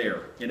parked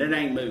there and it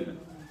ain't moving.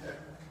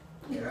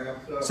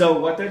 So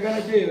what they're going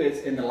to do is,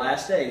 in the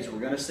last days, we're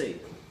going to see,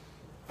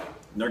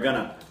 they're going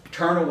to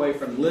turn away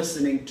from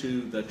listening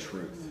to the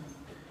truth.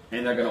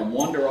 And they're going to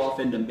wander off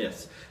into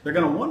myths. They're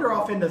going to wander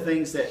off into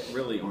things that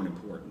really aren't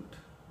important.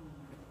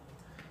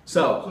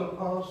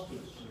 So,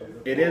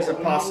 it is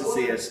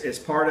apostasy. It's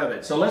part of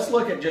it. So let's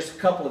look at just a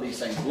couple of these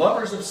things.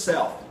 Lovers of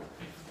self.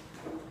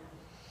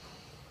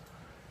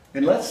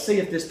 And let's see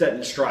if this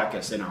doesn't strike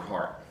us in our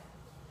heart.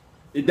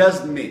 It does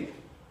to me.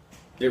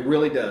 It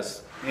really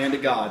does. Hand to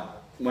God.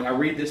 When I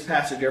read this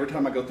passage, every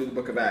time I go through the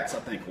book of Acts,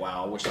 I think,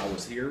 wow, I wish I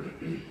was here.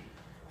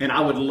 And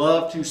I would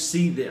love to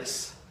see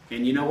this.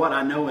 And you know what?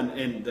 I know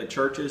in the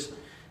churches,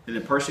 in the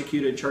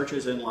persecuted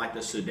churches in like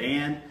the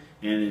Sudan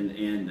and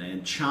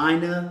in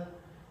China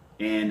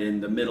and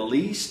in the Middle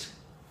East,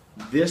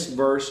 this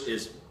verse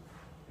is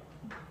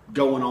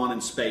going on in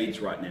spades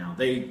right now.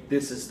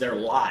 This is their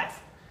life.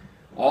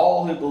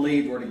 All who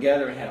believed were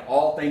together and had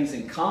all things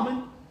in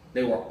common.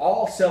 They were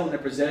all selling their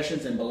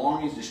possessions and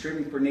belongings,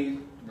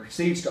 distributing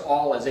proceeds to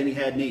all as any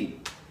had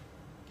need.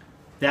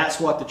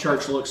 That's what the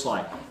church looks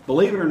like.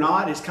 Believe it or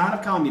not, it's kind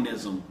of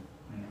communism.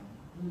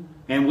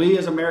 And we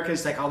as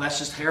Americans think, oh, that's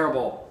just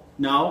terrible.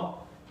 No.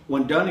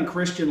 When done in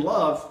Christian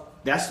love,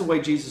 that's the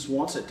way Jesus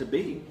wants it to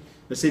be.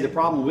 But see, the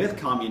problem with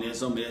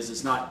communism is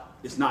it's not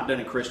done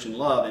in Christian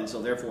love, and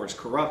so therefore it's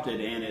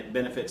corrupted and it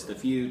benefits the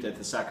few at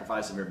the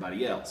sacrifice of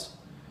everybody else.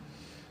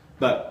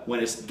 But when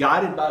it's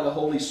guided by the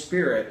Holy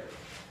Spirit,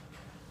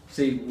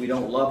 see, we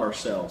don't love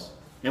ourselves.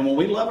 And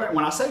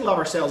when I say love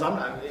ourselves,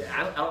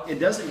 it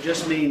doesn't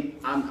just mean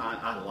I'm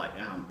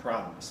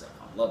proud of myself.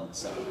 I love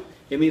myself.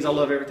 It means I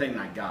love everything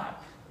I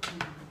got.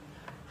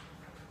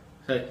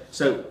 Okay,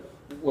 so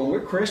when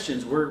we're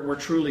Christians, we're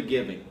truly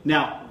giving.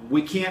 Now,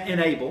 we can't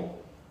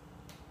enable.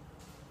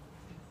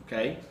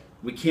 Okay?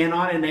 We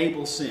cannot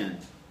enable sin.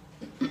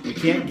 We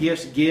can't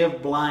just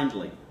give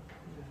blindly.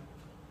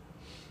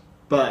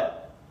 But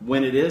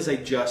when it is a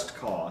just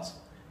cause,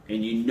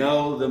 and you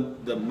know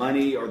the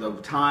money or the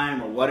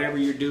time or whatever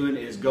you're doing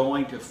is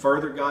going to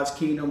further God's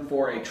kingdom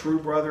for a true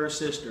brother or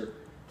sister,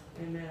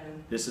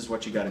 Amen. This is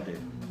what you got to do.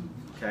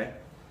 Okay?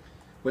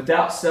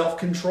 Without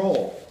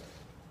self-control.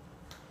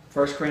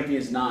 1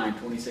 Corinthians 9,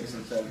 26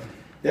 and 7.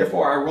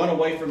 Therefore, I run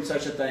away from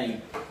such a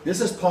thing.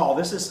 This is Paul.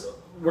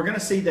 We're going to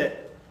see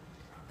that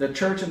the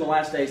church in the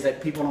last days,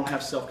 that people don't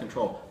have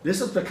self-control.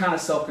 This is the kind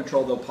of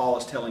self-control, though, Paul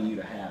is telling you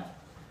to have.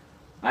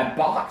 I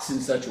box in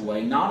such a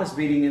way, not as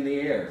beating in the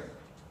air.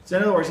 So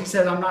in other words, he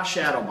says, I'm not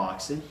shadow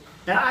boxing.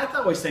 And I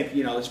always think,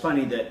 it's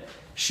funny that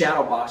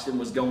shadow boxing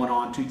was going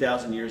on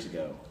 2,000 years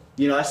ago.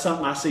 That's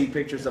something I see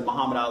pictures of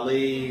Muhammad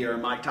Ali or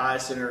Mike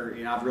Tyson, or,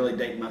 I've really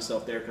dated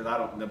myself there because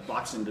the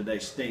boxing today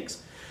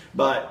stinks.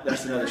 But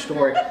that's another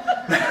story.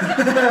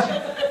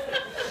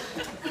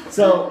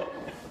 So,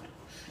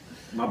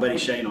 my buddy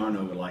Shane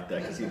Arno would like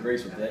that because he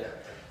agrees with that.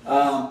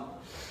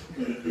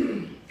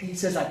 He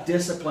says, I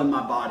discipline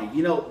my body.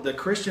 The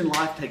Christian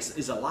life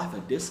is a life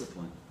of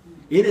discipline.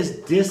 It is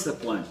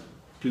discipline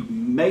to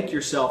make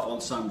yourself on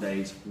some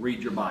days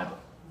read your Bible.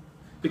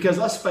 Because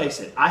let's face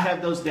it, I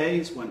have those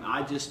days when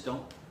I just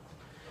don't.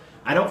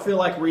 I don't feel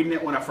like reading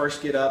it when I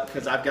first get up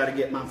because I've got to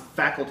get my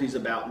faculties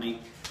about me.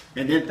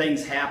 And then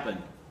things happen.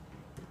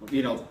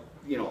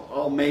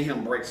 All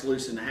mayhem breaks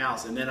loose in the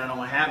house. And then I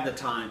don't have the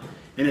time.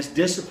 And it's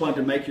discipline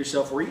to make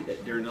yourself read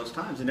it during those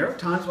times. And there are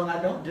times when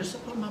I don't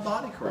discipline my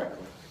body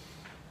correctly.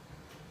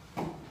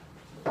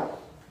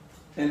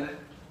 And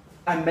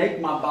I make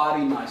my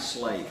body my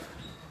slave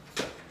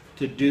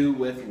to do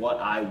with what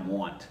I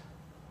want.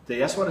 See,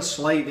 that's what a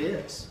slave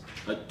is,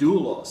 a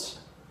doulos.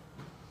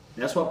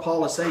 That's what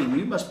Paul is saying.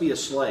 You must be a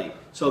slave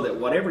so that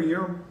whatever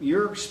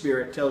your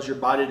spirit tells your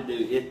body to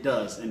do, it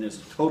does and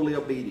is totally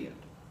obedient.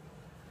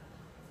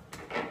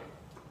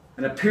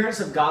 An appearance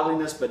of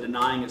godliness but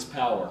denying its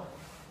power.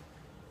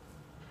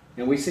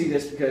 And we see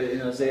this because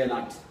in Isaiah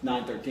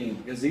 9:13,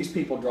 because these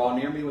people draw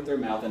near me with their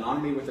mouth and honor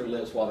me with their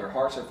lips while their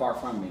hearts are far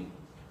from me.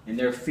 And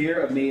their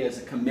fear of me is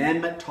a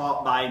commandment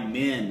taught by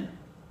men.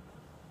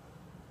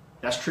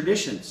 That's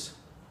traditions.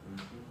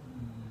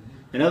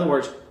 In other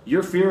words,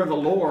 your fear of the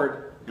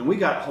Lord, and we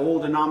got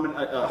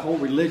whole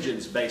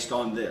religions based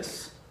on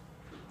this.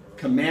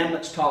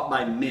 Commandments taught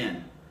by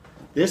men.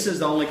 This is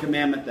the only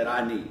commandment that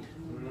I need.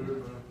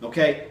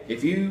 Okay?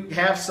 If you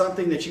have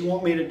something that you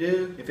want me to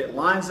do, if it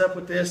lines up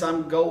with this,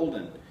 I'm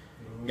golden.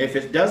 If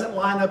it doesn't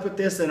line up with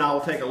this, then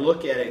I'll take a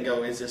look at it and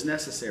go, is this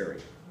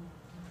necessary?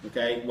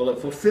 Okay? Will it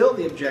fulfill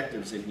the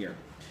objectives in here?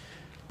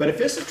 But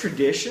if it's a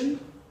tradition,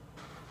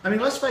 I mean,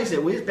 let's face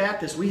it, we as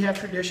Baptists, we have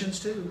traditions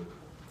too.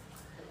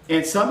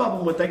 And some of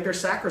them would think they're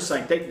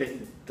sacrosanct.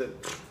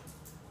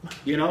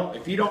 You know,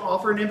 if you don't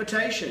offer an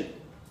invitation,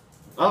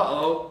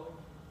 uh-oh.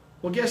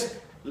 Well,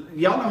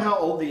 y'all know how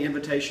old the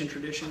invitation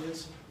tradition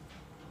is?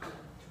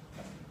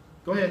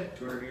 Go ahead.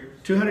 200 years?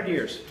 200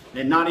 years.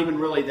 And not even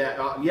really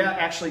that. Yeah,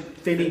 actually,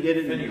 Finney did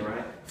it. Finney,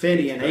 right?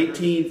 Finney in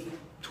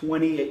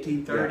 1820,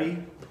 1830. Yeah.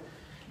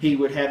 He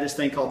would have this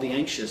thing called the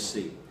anxious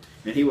seat.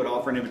 And he would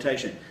offer an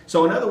invitation.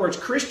 So in other words,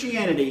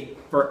 Christianity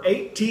for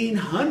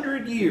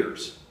 1800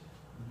 years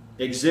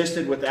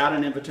existed without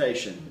an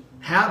invitation.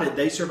 How did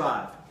they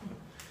survive?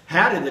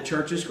 How did the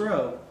churches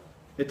grow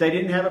if they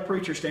didn't have a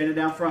preacher standing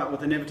down front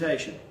with an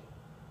invitation?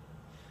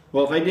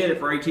 Well, they did it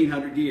for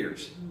 1800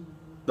 years.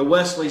 The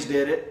Wesleys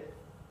did it.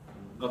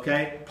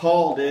 Okay?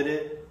 Paul did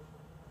it.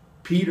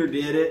 Peter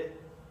did it.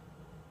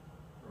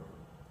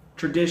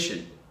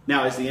 Tradition.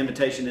 Now, is the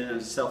invitation in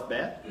itself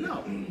bad?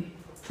 No.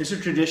 It's a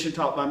tradition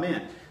taught by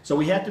men. So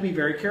we have to be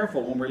very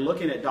careful when we're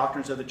looking at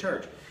doctrines of the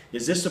church.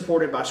 Is this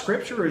supported by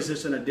Scripture or is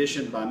this an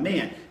addition by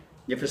man?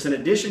 If it's an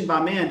addition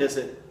by man, does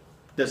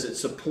it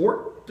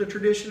support the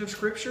tradition of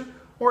Scripture?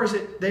 Or is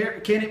it there?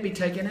 Can it be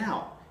taken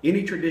out?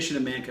 Any tradition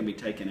of man can be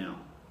taken out.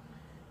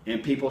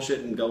 And people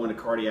shouldn't go into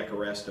cardiac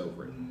arrest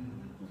over it.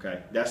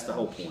 Okay? That's the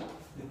whole point.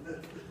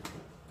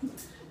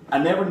 I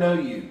never know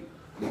you.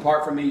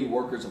 Depart from me, you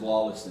workers of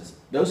lawlessness.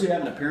 Those who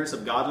have an appearance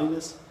of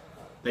godliness,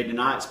 they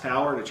deny its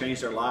power to change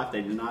their life.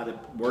 They deny the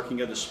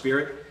working of the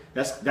Spirit.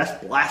 That's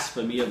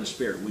blasphemy of the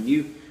Spirit.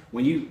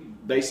 When you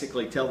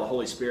basically tell the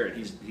Holy Spirit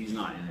he's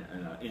not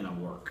in a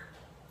work.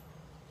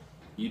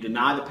 You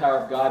deny the power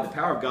of God. The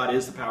power of God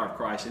is the power of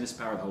Christ, and it's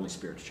the power of the Holy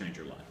Spirit to change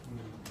your life.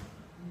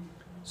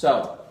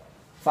 So,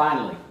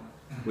 finally,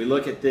 we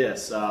look at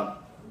this.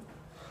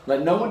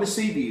 Let no one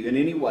deceive you in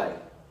any way.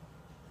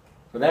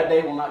 For that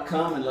day will not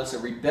come unless a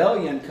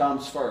rebellion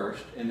comes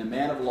first, and the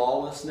man of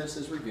lawlessness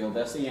is revealed.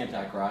 That's the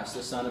Antichrist,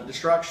 the son of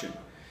destruction.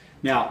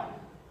 Now,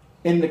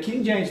 in the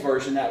King James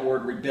Version, that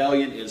word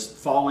rebellion is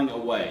falling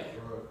away.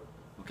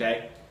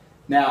 Okay?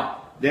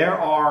 Now, there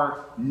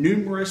are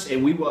numerous,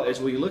 and we will,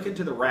 as we look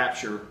into the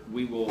rapture,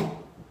 we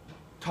will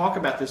talk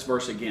about this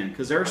verse again,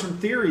 because there are some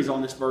theories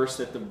on this verse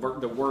that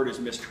the word is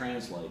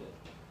mistranslated.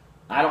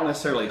 I don't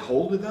necessarily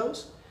hold to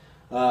those,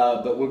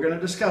 but we're going to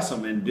discuss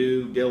them in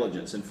due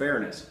diligence and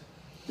fairness.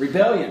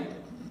 Rebellion.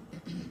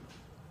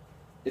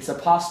 It's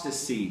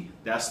apostasy.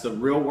 That's the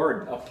real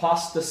word.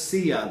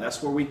 Apostasia.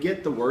 That's where we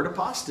get the word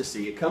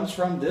apostasy. It comes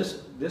from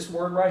this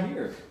word right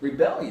here.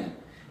 Rebellion.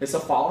 It's a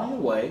falling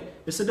away.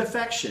 It's a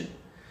defection.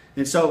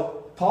 And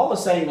so Paul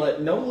is saying,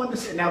 let no one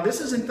deceive. Now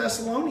this is in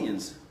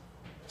Thessalonians.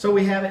 So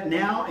we have it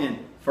now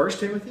in 1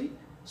 Timothy,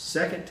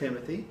 2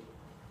 Timothy,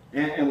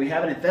 and we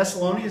have it in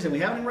Thessalonians, and we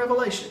have it in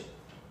Revelation.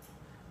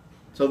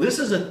 So this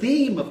is a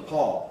theme of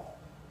Paul.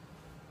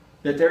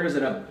 That there is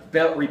a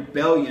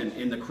rebellion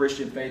in the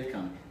Christian faith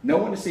coming. No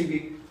one deceive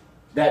you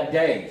that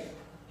day,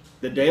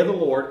 the day of the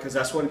Lord, because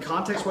that's what in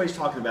context what he's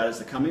talking about is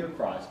the coming of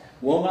Christ,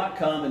 will not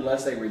come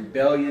unless a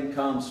rebellion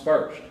comes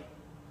first.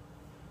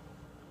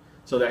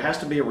 So there has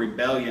to be a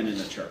rebellion in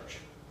the church.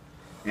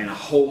 And a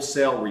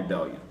wholesale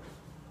rebellion.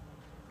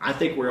 I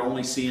think we're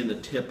only seeing the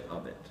tip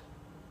of it.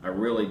 I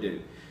really do.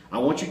 I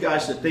want you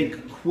guys to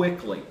think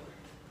quickly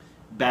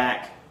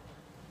back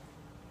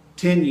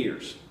 10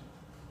 years.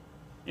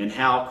 And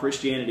how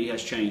Christianity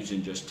has changed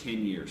in just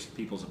 10 years,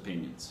 people's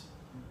opinions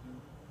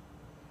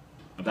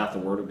about the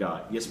Word of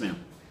God. Yes, ma'am.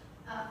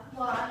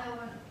 Well, I know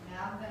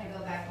I'm going to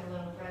go back a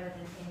little further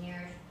than 10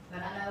 years,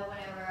 but I know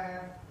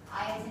whenever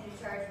I attended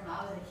church when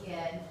I was a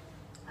kid,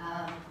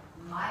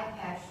 my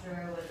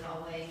pastor was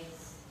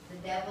always the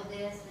devil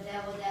this, the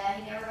devil that.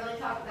 He never really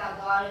talked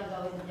about God. It was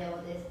always the devil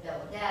this, the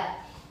devil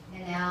that.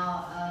 And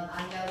now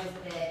I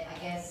noticed that, I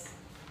guess,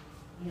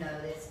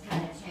 it's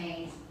kind of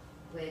changed.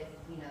 with,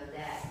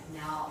 that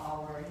now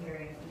all we're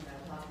hearing,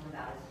 talking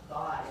about is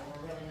God, and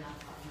we're really not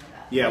talking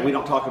about. Yeah, we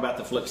don't talk about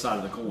the flip side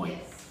of the coin.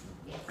 Yes,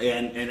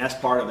 yes. And that's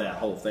part of that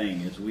whole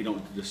thing, is we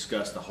don't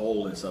discuss the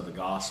wholeness of the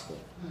gospel.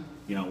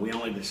 We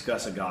only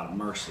discuss a God of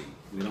mercy.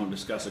 We don't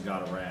discuss a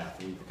God of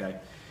wrath. Okay?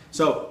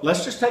 So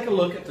let's just take a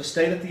look at the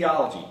state of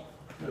theology.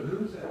 So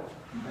who's that?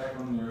 Back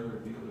on the earlier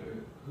deal there,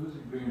 who's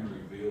it being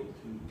revealed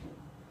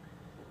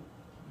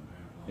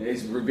to?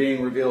 It's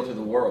being revealed to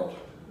the world.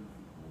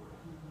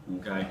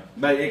 Okay?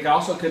 But it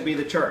also could be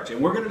the church.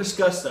 And we're going to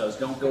discuss those.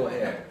 Don't go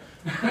ahead.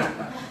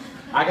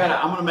 I'm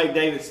going to make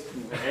David,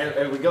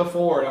 as we go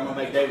forward, I'm going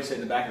to make David sit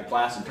in the back of the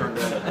class and turn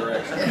the other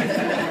direction.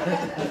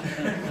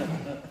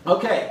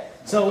 Okay,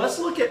 so let's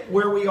look at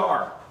where we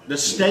are. The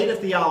state of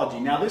theology.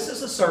 Now, this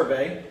is a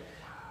survey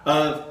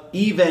of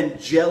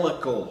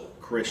evangelical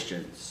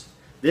Christians.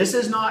 This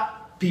is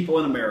not people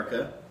in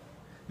America.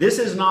 This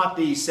is not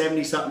the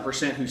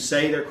 70-something% who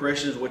say they're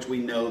Christians, which we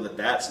know that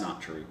that's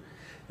not true.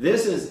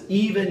 This is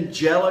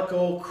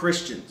evangelical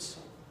Christians.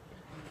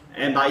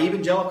 And by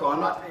evangelical,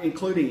 I'm not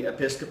including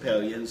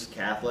Episcopalians,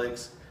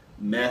 Catholics,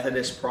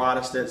 Methodists,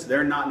 Protestants.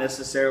 They're not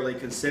necessarily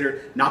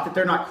considered, not that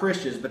they're not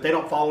Christians, but they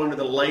don't fall under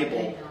the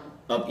label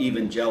of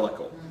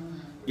evangelical.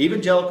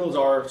 Evangelicals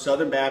are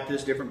Southern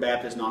Baptists, different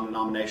Baptists,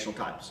 non-denominational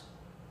types,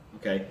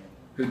 okay,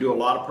 who do a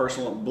lot of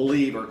personal,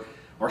 believe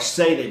or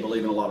say they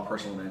believe in a lot of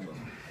personal evangelism.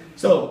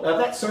 So, of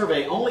that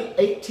survey, only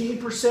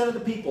 18% of the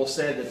people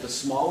said that the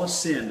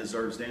smallest sin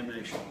deserves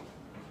damnation.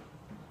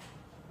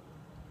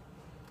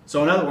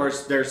 So in other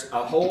words, there's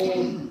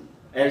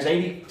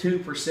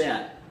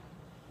 82%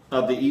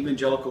 of the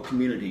evangelical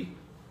community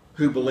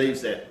who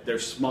believes that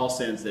there's small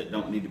sins that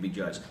don't need to be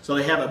judged. So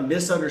they have a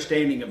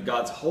misunderstanding of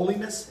God's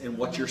holiness and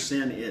what your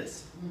sin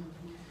is.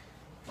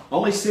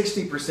 Only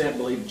 60%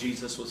 believe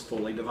Jesus was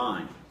fully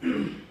divine.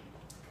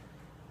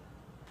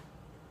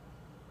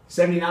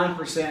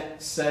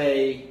 79%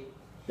 say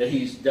that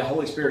the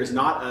Holy Spirit is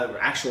not an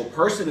actual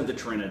person of the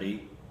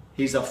Trinity.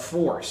 He's a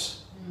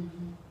force.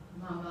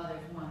 My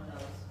mother's one of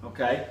those.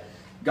 Okay?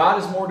 God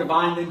is more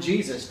divine than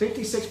Jesus.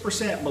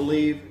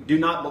 56% do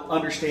not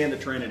understand the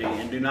Trinity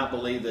and do not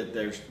believe that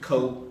there's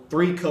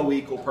three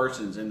co-equal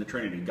persons in the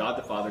Trinity. God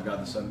the Father,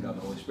 God the Son, God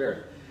the Holy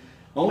Spirit.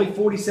 Only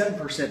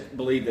 47%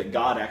 believe that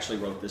God actually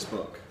wrote this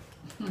book.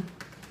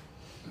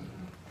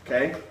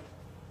 Okay?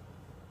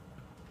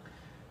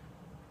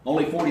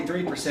 Only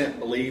 43%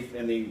 believe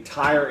in the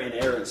entire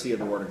inerrancy of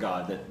the Word of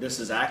God, that this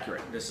is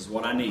accurate, this is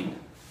what I need.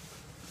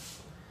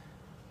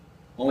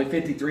 Only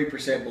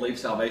 53% believe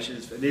salvation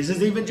is... This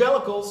is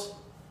evangelicals.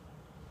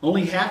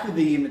 Only half of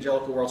the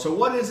evangelical world. So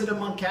what is it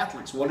among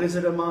Catholics? What is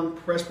it among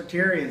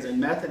Presbyterians and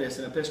Methodists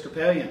and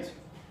Episcopalians?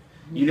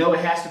 You know it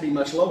has to be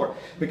much lower.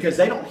 Because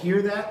they don't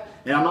hear that.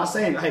 And I'm not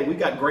saying, hey, we've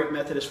got great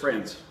Methodist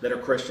friends that are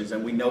Christians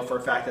and we know for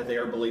a fact that they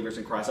are believers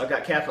in Christ. I've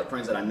got Catholic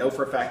friends that I know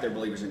for a fact they're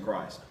believers in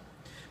Christ.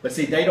 But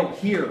see, they don't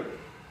hear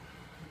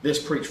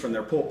this preached from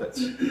their pulpits.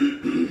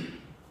 And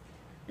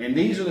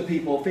these are the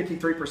people,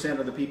 53%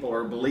 of the people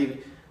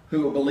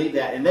who will believe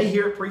that, and they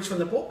hear it preached from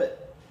the pulpit.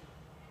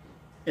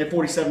 And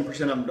 47% of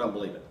them don't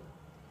believe it.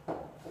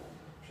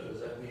 So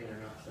does that mean they're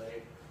not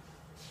saved?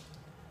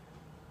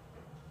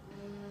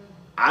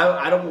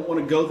 I don't want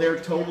to go there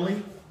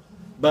totally,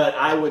 but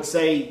I would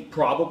say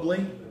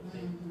probably.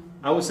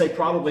 I would say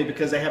probably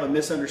because they have a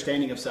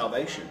misunderstanding of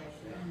salvation.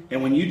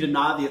 And when you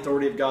deny the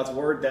authority of God's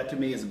Word, that to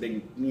me is a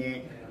big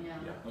nyeh. Yeah.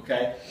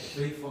 Okay?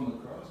 The thief on the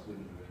cross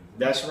didn't believe.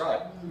 That's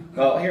right.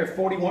 Here,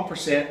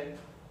 41%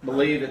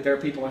 believe that there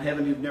are people in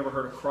heaven who've never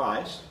heard of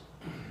Christ.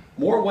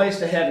 More ways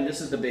to heaven,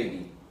 this is the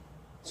biggie.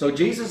 So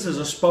Jesus is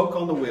a spoke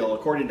on the wheel.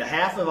 According to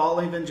half of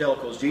all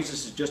evangelicals,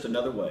 Jesus is just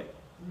another way.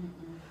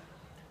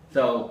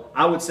 So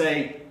I would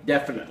say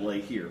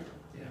definitely here.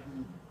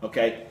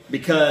 Okay?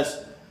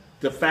 Because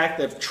the fact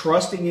of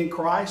trusting in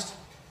Christ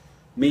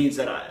means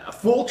that a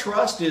full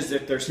trust is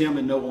if there's Him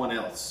and no one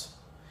else.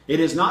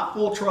 It is not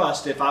full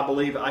trust if I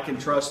believe I can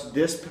trust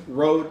this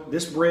road,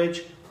 this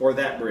bridge, or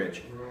that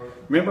bridge.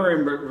 Remember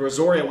in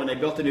Rosario when they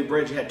built the new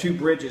bridge, it had two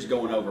bridges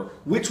going over.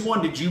 Which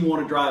one did you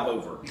want to drive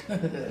over?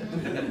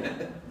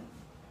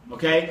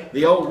 Okay?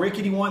 The old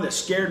rickety one that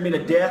scared me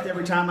to death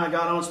every time I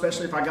got on,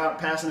 especially if I got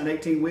passing an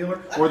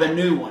 18-wheeler, or the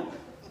new one?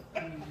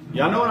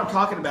 Y'all know what I'm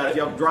talking about if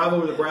y'all drive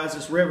over the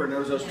Brazos River and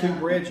there's those two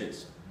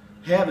bridges.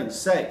 Heaven's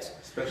sakes.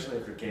 Especially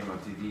if it came on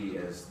TV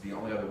as the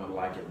only other one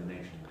like it in the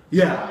nation.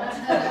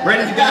 Yeah.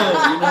 Ready to go,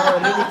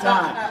 at any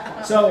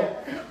time. So,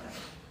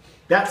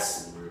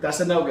 that's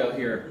a no-go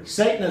here.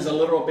 Satan is a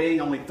literal being.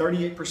 Only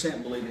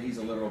 38% believe that he's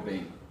a literal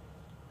being.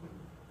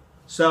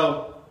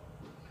 So,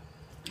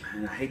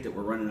 and I hate that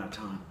we're running out of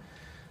time.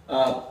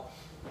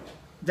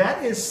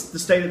 That is the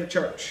state of the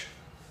church.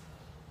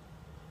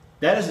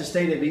 That is the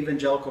state of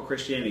evangelical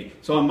Christianity.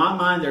 So in my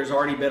mind, there's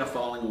already been a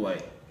falling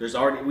away.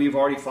 We've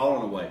already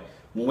fallen away.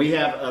 When we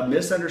have a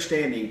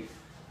misunderstanding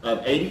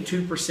of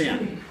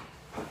 82%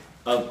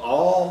 of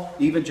all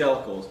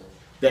evangelicals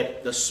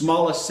that the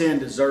smallest sin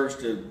deserves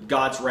to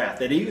God's wrath.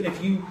 That even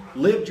if you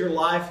lived your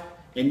life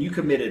and you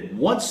committed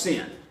one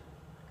sin,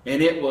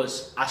 And it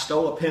was, I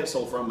stole a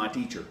pencil from my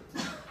teacher.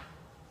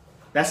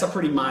 That's a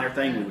pretty minor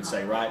thing, we would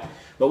say, right?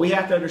 But we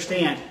have to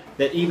understand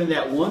that even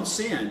that one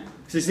sin,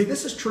 see,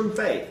 this is true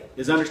faith,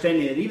 is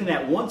understanding that even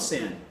that one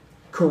sin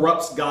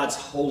corrupts God's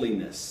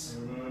holiness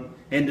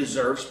and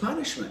deserves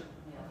punishment.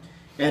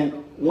 And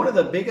one of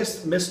the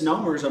biggest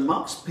misnomers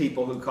amongst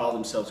people who call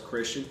themselves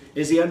Christian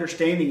is the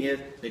understanding is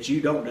that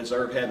you don't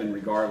deserve heaven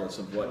regardless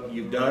of what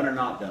you've done or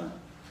not done.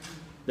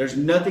 There's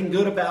nothing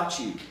good about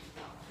you.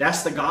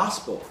 That's the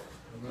gospel.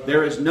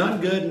 There is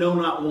none good, no,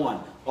 not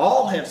one.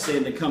 All have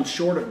sinned and come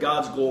short of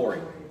God's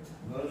glory.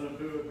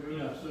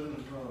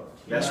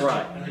 That's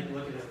right. I think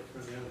looking at it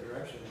from the other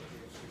direction,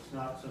 it's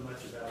not so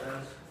much about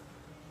us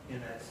in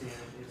that sin,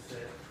 it's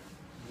that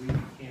we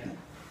can't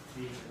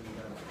be in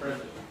God's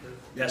presence.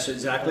 That's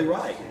exactly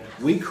right.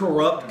 We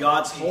corrupt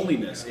God's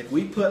holiness. If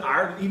we put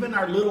even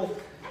our little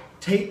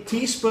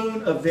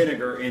teaspoon of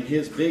vinegar in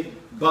His big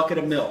bucket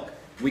of milk,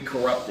 we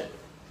corrupt it.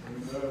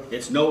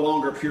 It's no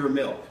longer pure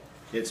milk.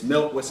 It's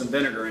milk with some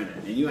vinegar in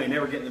it, and you ain't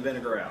never getting the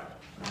vinegar out.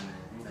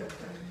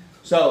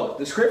 So,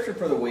 the scripture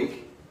for the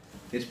week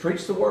is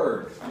preach the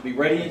word. Be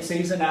ready in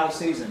season, out of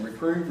season.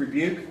 Reprove,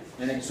 rebuke,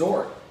 and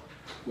exhort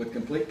with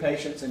complete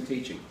patience and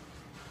teaching.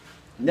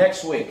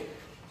 Next week,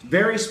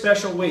 very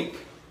special week.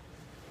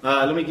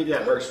 Let me give you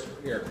that verse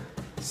here.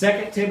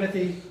 2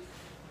 Timothy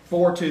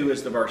 4:2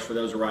 is the verse for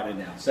those who are writing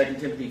it down. 2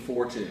 Timothy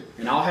 4:2.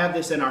 And I'll have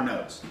this in our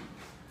notes.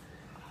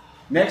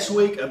 Next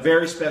week, a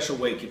very special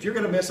week. If you're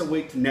going to miss a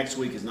week, next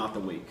week is not the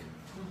week.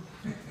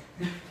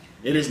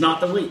 It is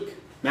not the week.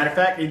 Matter of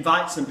fact,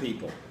 invite some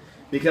people.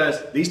 Because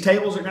these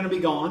tables are going to be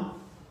gone.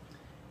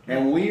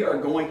 And we are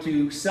going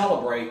to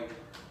celebrate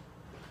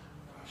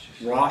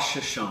Rosh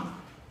Hashanah.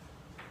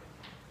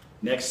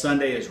 Next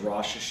Sunday is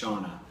Rosh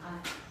Hashanah.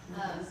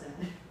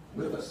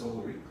 With a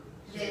solar eclipse.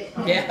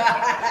 During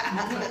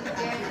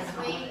this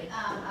week,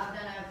 I've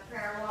done a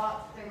prayer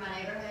walk through my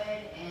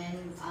neighborhood,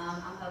 and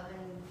I'm hoping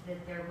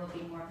that there will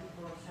be more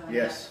people showing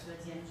Yes. up to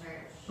attend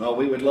church. Well,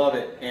 we would love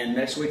it. And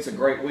next week's a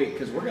great week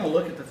because we're going to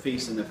look at the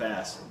feast and the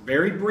fast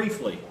very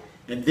briefly.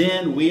 And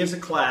then we as a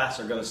class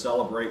are going to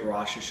celebrate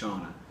Rosh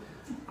Hashanah.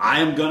 I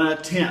am going to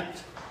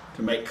attempt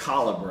to make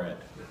challah bread.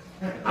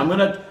 I'm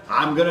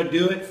going to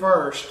do it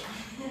first.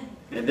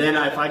 And then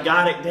if I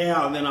got it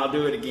down, then I'll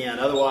do it again.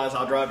 Otherwise,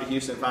 I'll drive to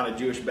Houston and find a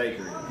Jewish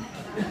bakery.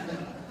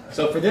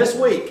 So for this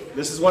week,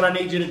 this is what I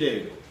need you to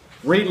do.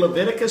 Read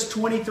Leviticus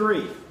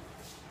 23.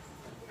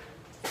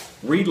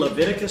 Read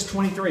Leviticus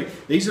 23.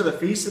 These are the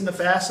feasts and the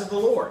fasts of the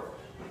Lord.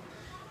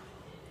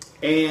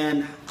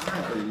 And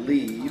I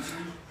believe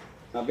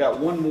I've got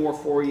one more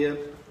for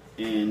you.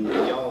 And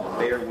y'all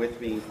bear with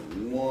me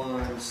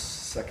 1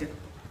 second.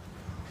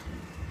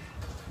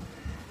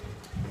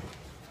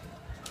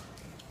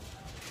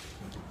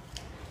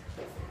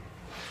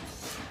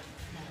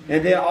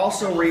 And then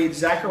also read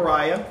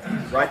Zechariah.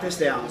 Write this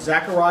down.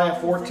 Zechariah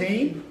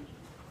 14.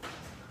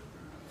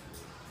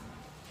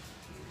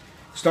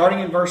 Starting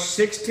in verse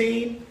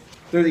 16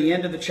 through the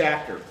end of the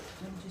chapter. What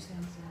did you say?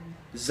 I'm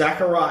sorry.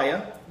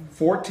 Zechariah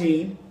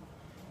 14,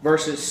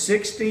 verses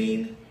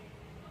 16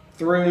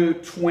 through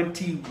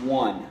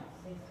 21.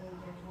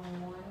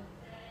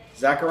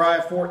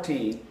 Zechariah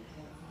 14,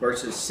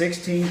 verses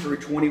 16 through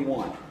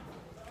 21.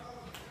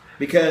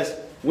 Because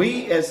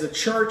we as the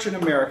church in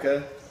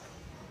America,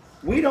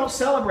 we don't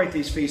celebrate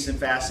these feasts and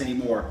fasts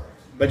anymore.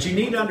 But you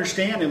need to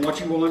understand, and what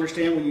you will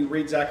understand when you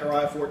read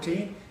Zechariah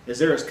 14, is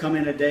there is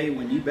coming a day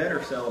when you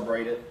better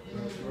celebrate it.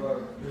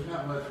 There's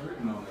not much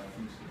written on that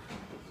feast.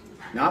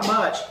 Not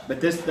much,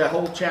 but the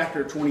whole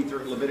chapter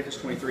 23, Leviticus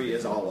 23,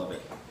 is all of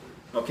it.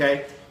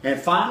 Okay? And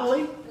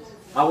finally,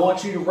 I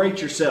want you to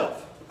rate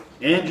yourself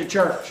and your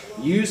church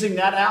using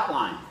that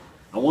outline.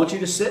 I want you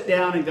to sit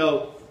down and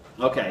go,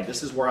 okay,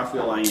 this is where I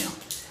feel I am.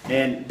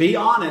 And be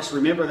honest.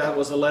 Remember, that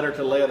was a letter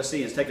to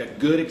Laodiceans. Take a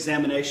good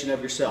examination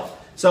of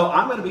yourself. So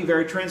I'm going to be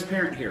very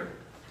transparent here.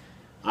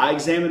 I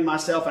examine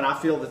myself and I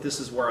feel that this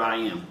is where I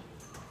am.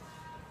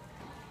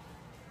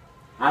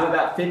 I'm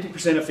about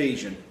 50%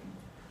 Ephesian.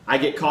 I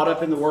get caught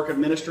up in the work of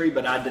ministry,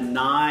 but I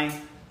deny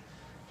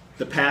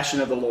the passion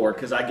of the Lord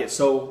because I get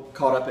so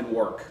caught up in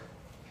work.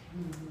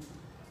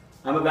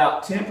 I'm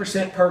about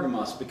 10%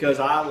 Pergamos because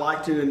I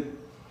like to,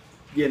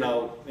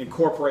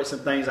 incorporate some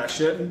things I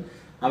shouldn't.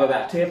 I'm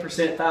about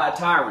 10%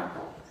 Thyatira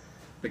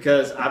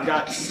because I've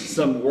got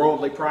some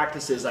worldly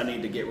practices I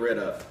need to get rid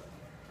of.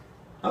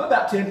 I'm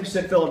about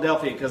 10%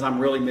 Philadelphia because I'm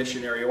really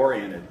missionary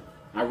oriented.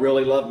 I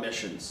really love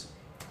missions.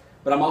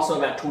 But I'm also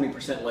about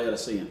 20%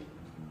 Laodicean.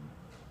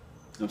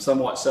 I'm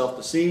somewhat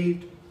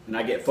self-deceived and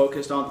I get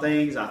focused on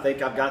things. I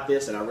think I've got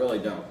this and I really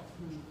don't.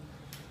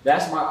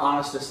 That's my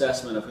honest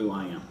assessment of who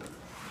I am.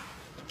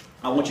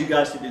 I want you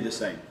guys to do the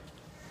same.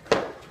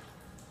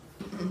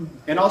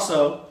 And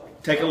also,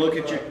 take a look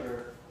at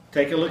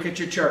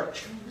your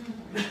church.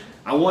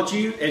 I want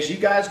you, as you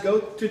guys go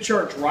to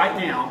church right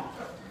now,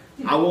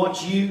 I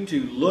want you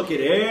to look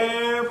at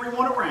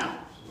everyone around.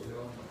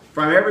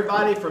 From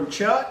everybody from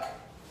Chuck,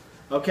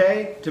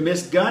 okay, to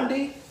Miss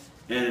Gundy,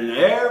 and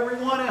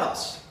everyone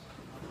else.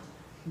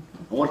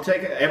 I want to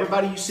take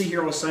everybody you see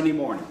here on a Sunday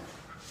morning.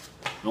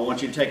 I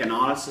want you to take an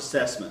honest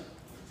assessment,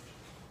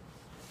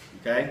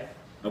 okay,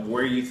 of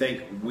where you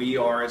think we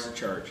are as a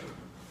church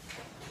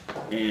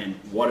and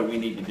what do we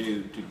need to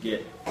do to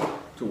get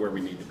to where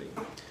we need to be.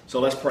 So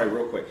let's pray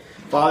real quick.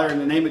 Father, in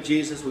the name of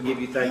Jesus, we give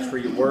you thanks for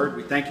your word.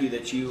 We thank you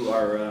that you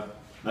are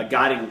a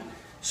guiding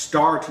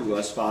star to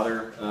us,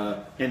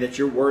 Father, and that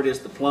your word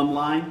is the plumb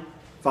line.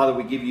 Father,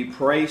 we give you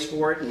praise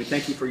for it, and we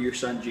thank you for your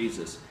Son,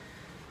 Jesus,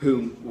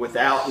 whom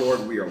without,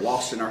 Lord, we are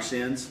lost in our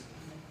sins,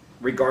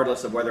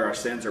 regardless of whether our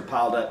sins are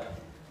piled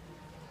up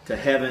to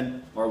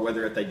heaven or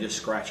whether they just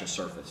scratch the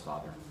surface,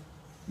 Father.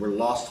 We're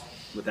lost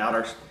without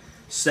our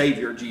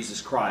Savior, Jesus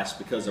Christ,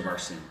 because of our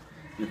sin.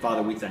 And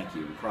Father, we thank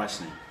you. In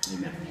Christ's name,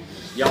 amen.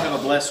 Y'all have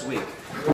a blessed week.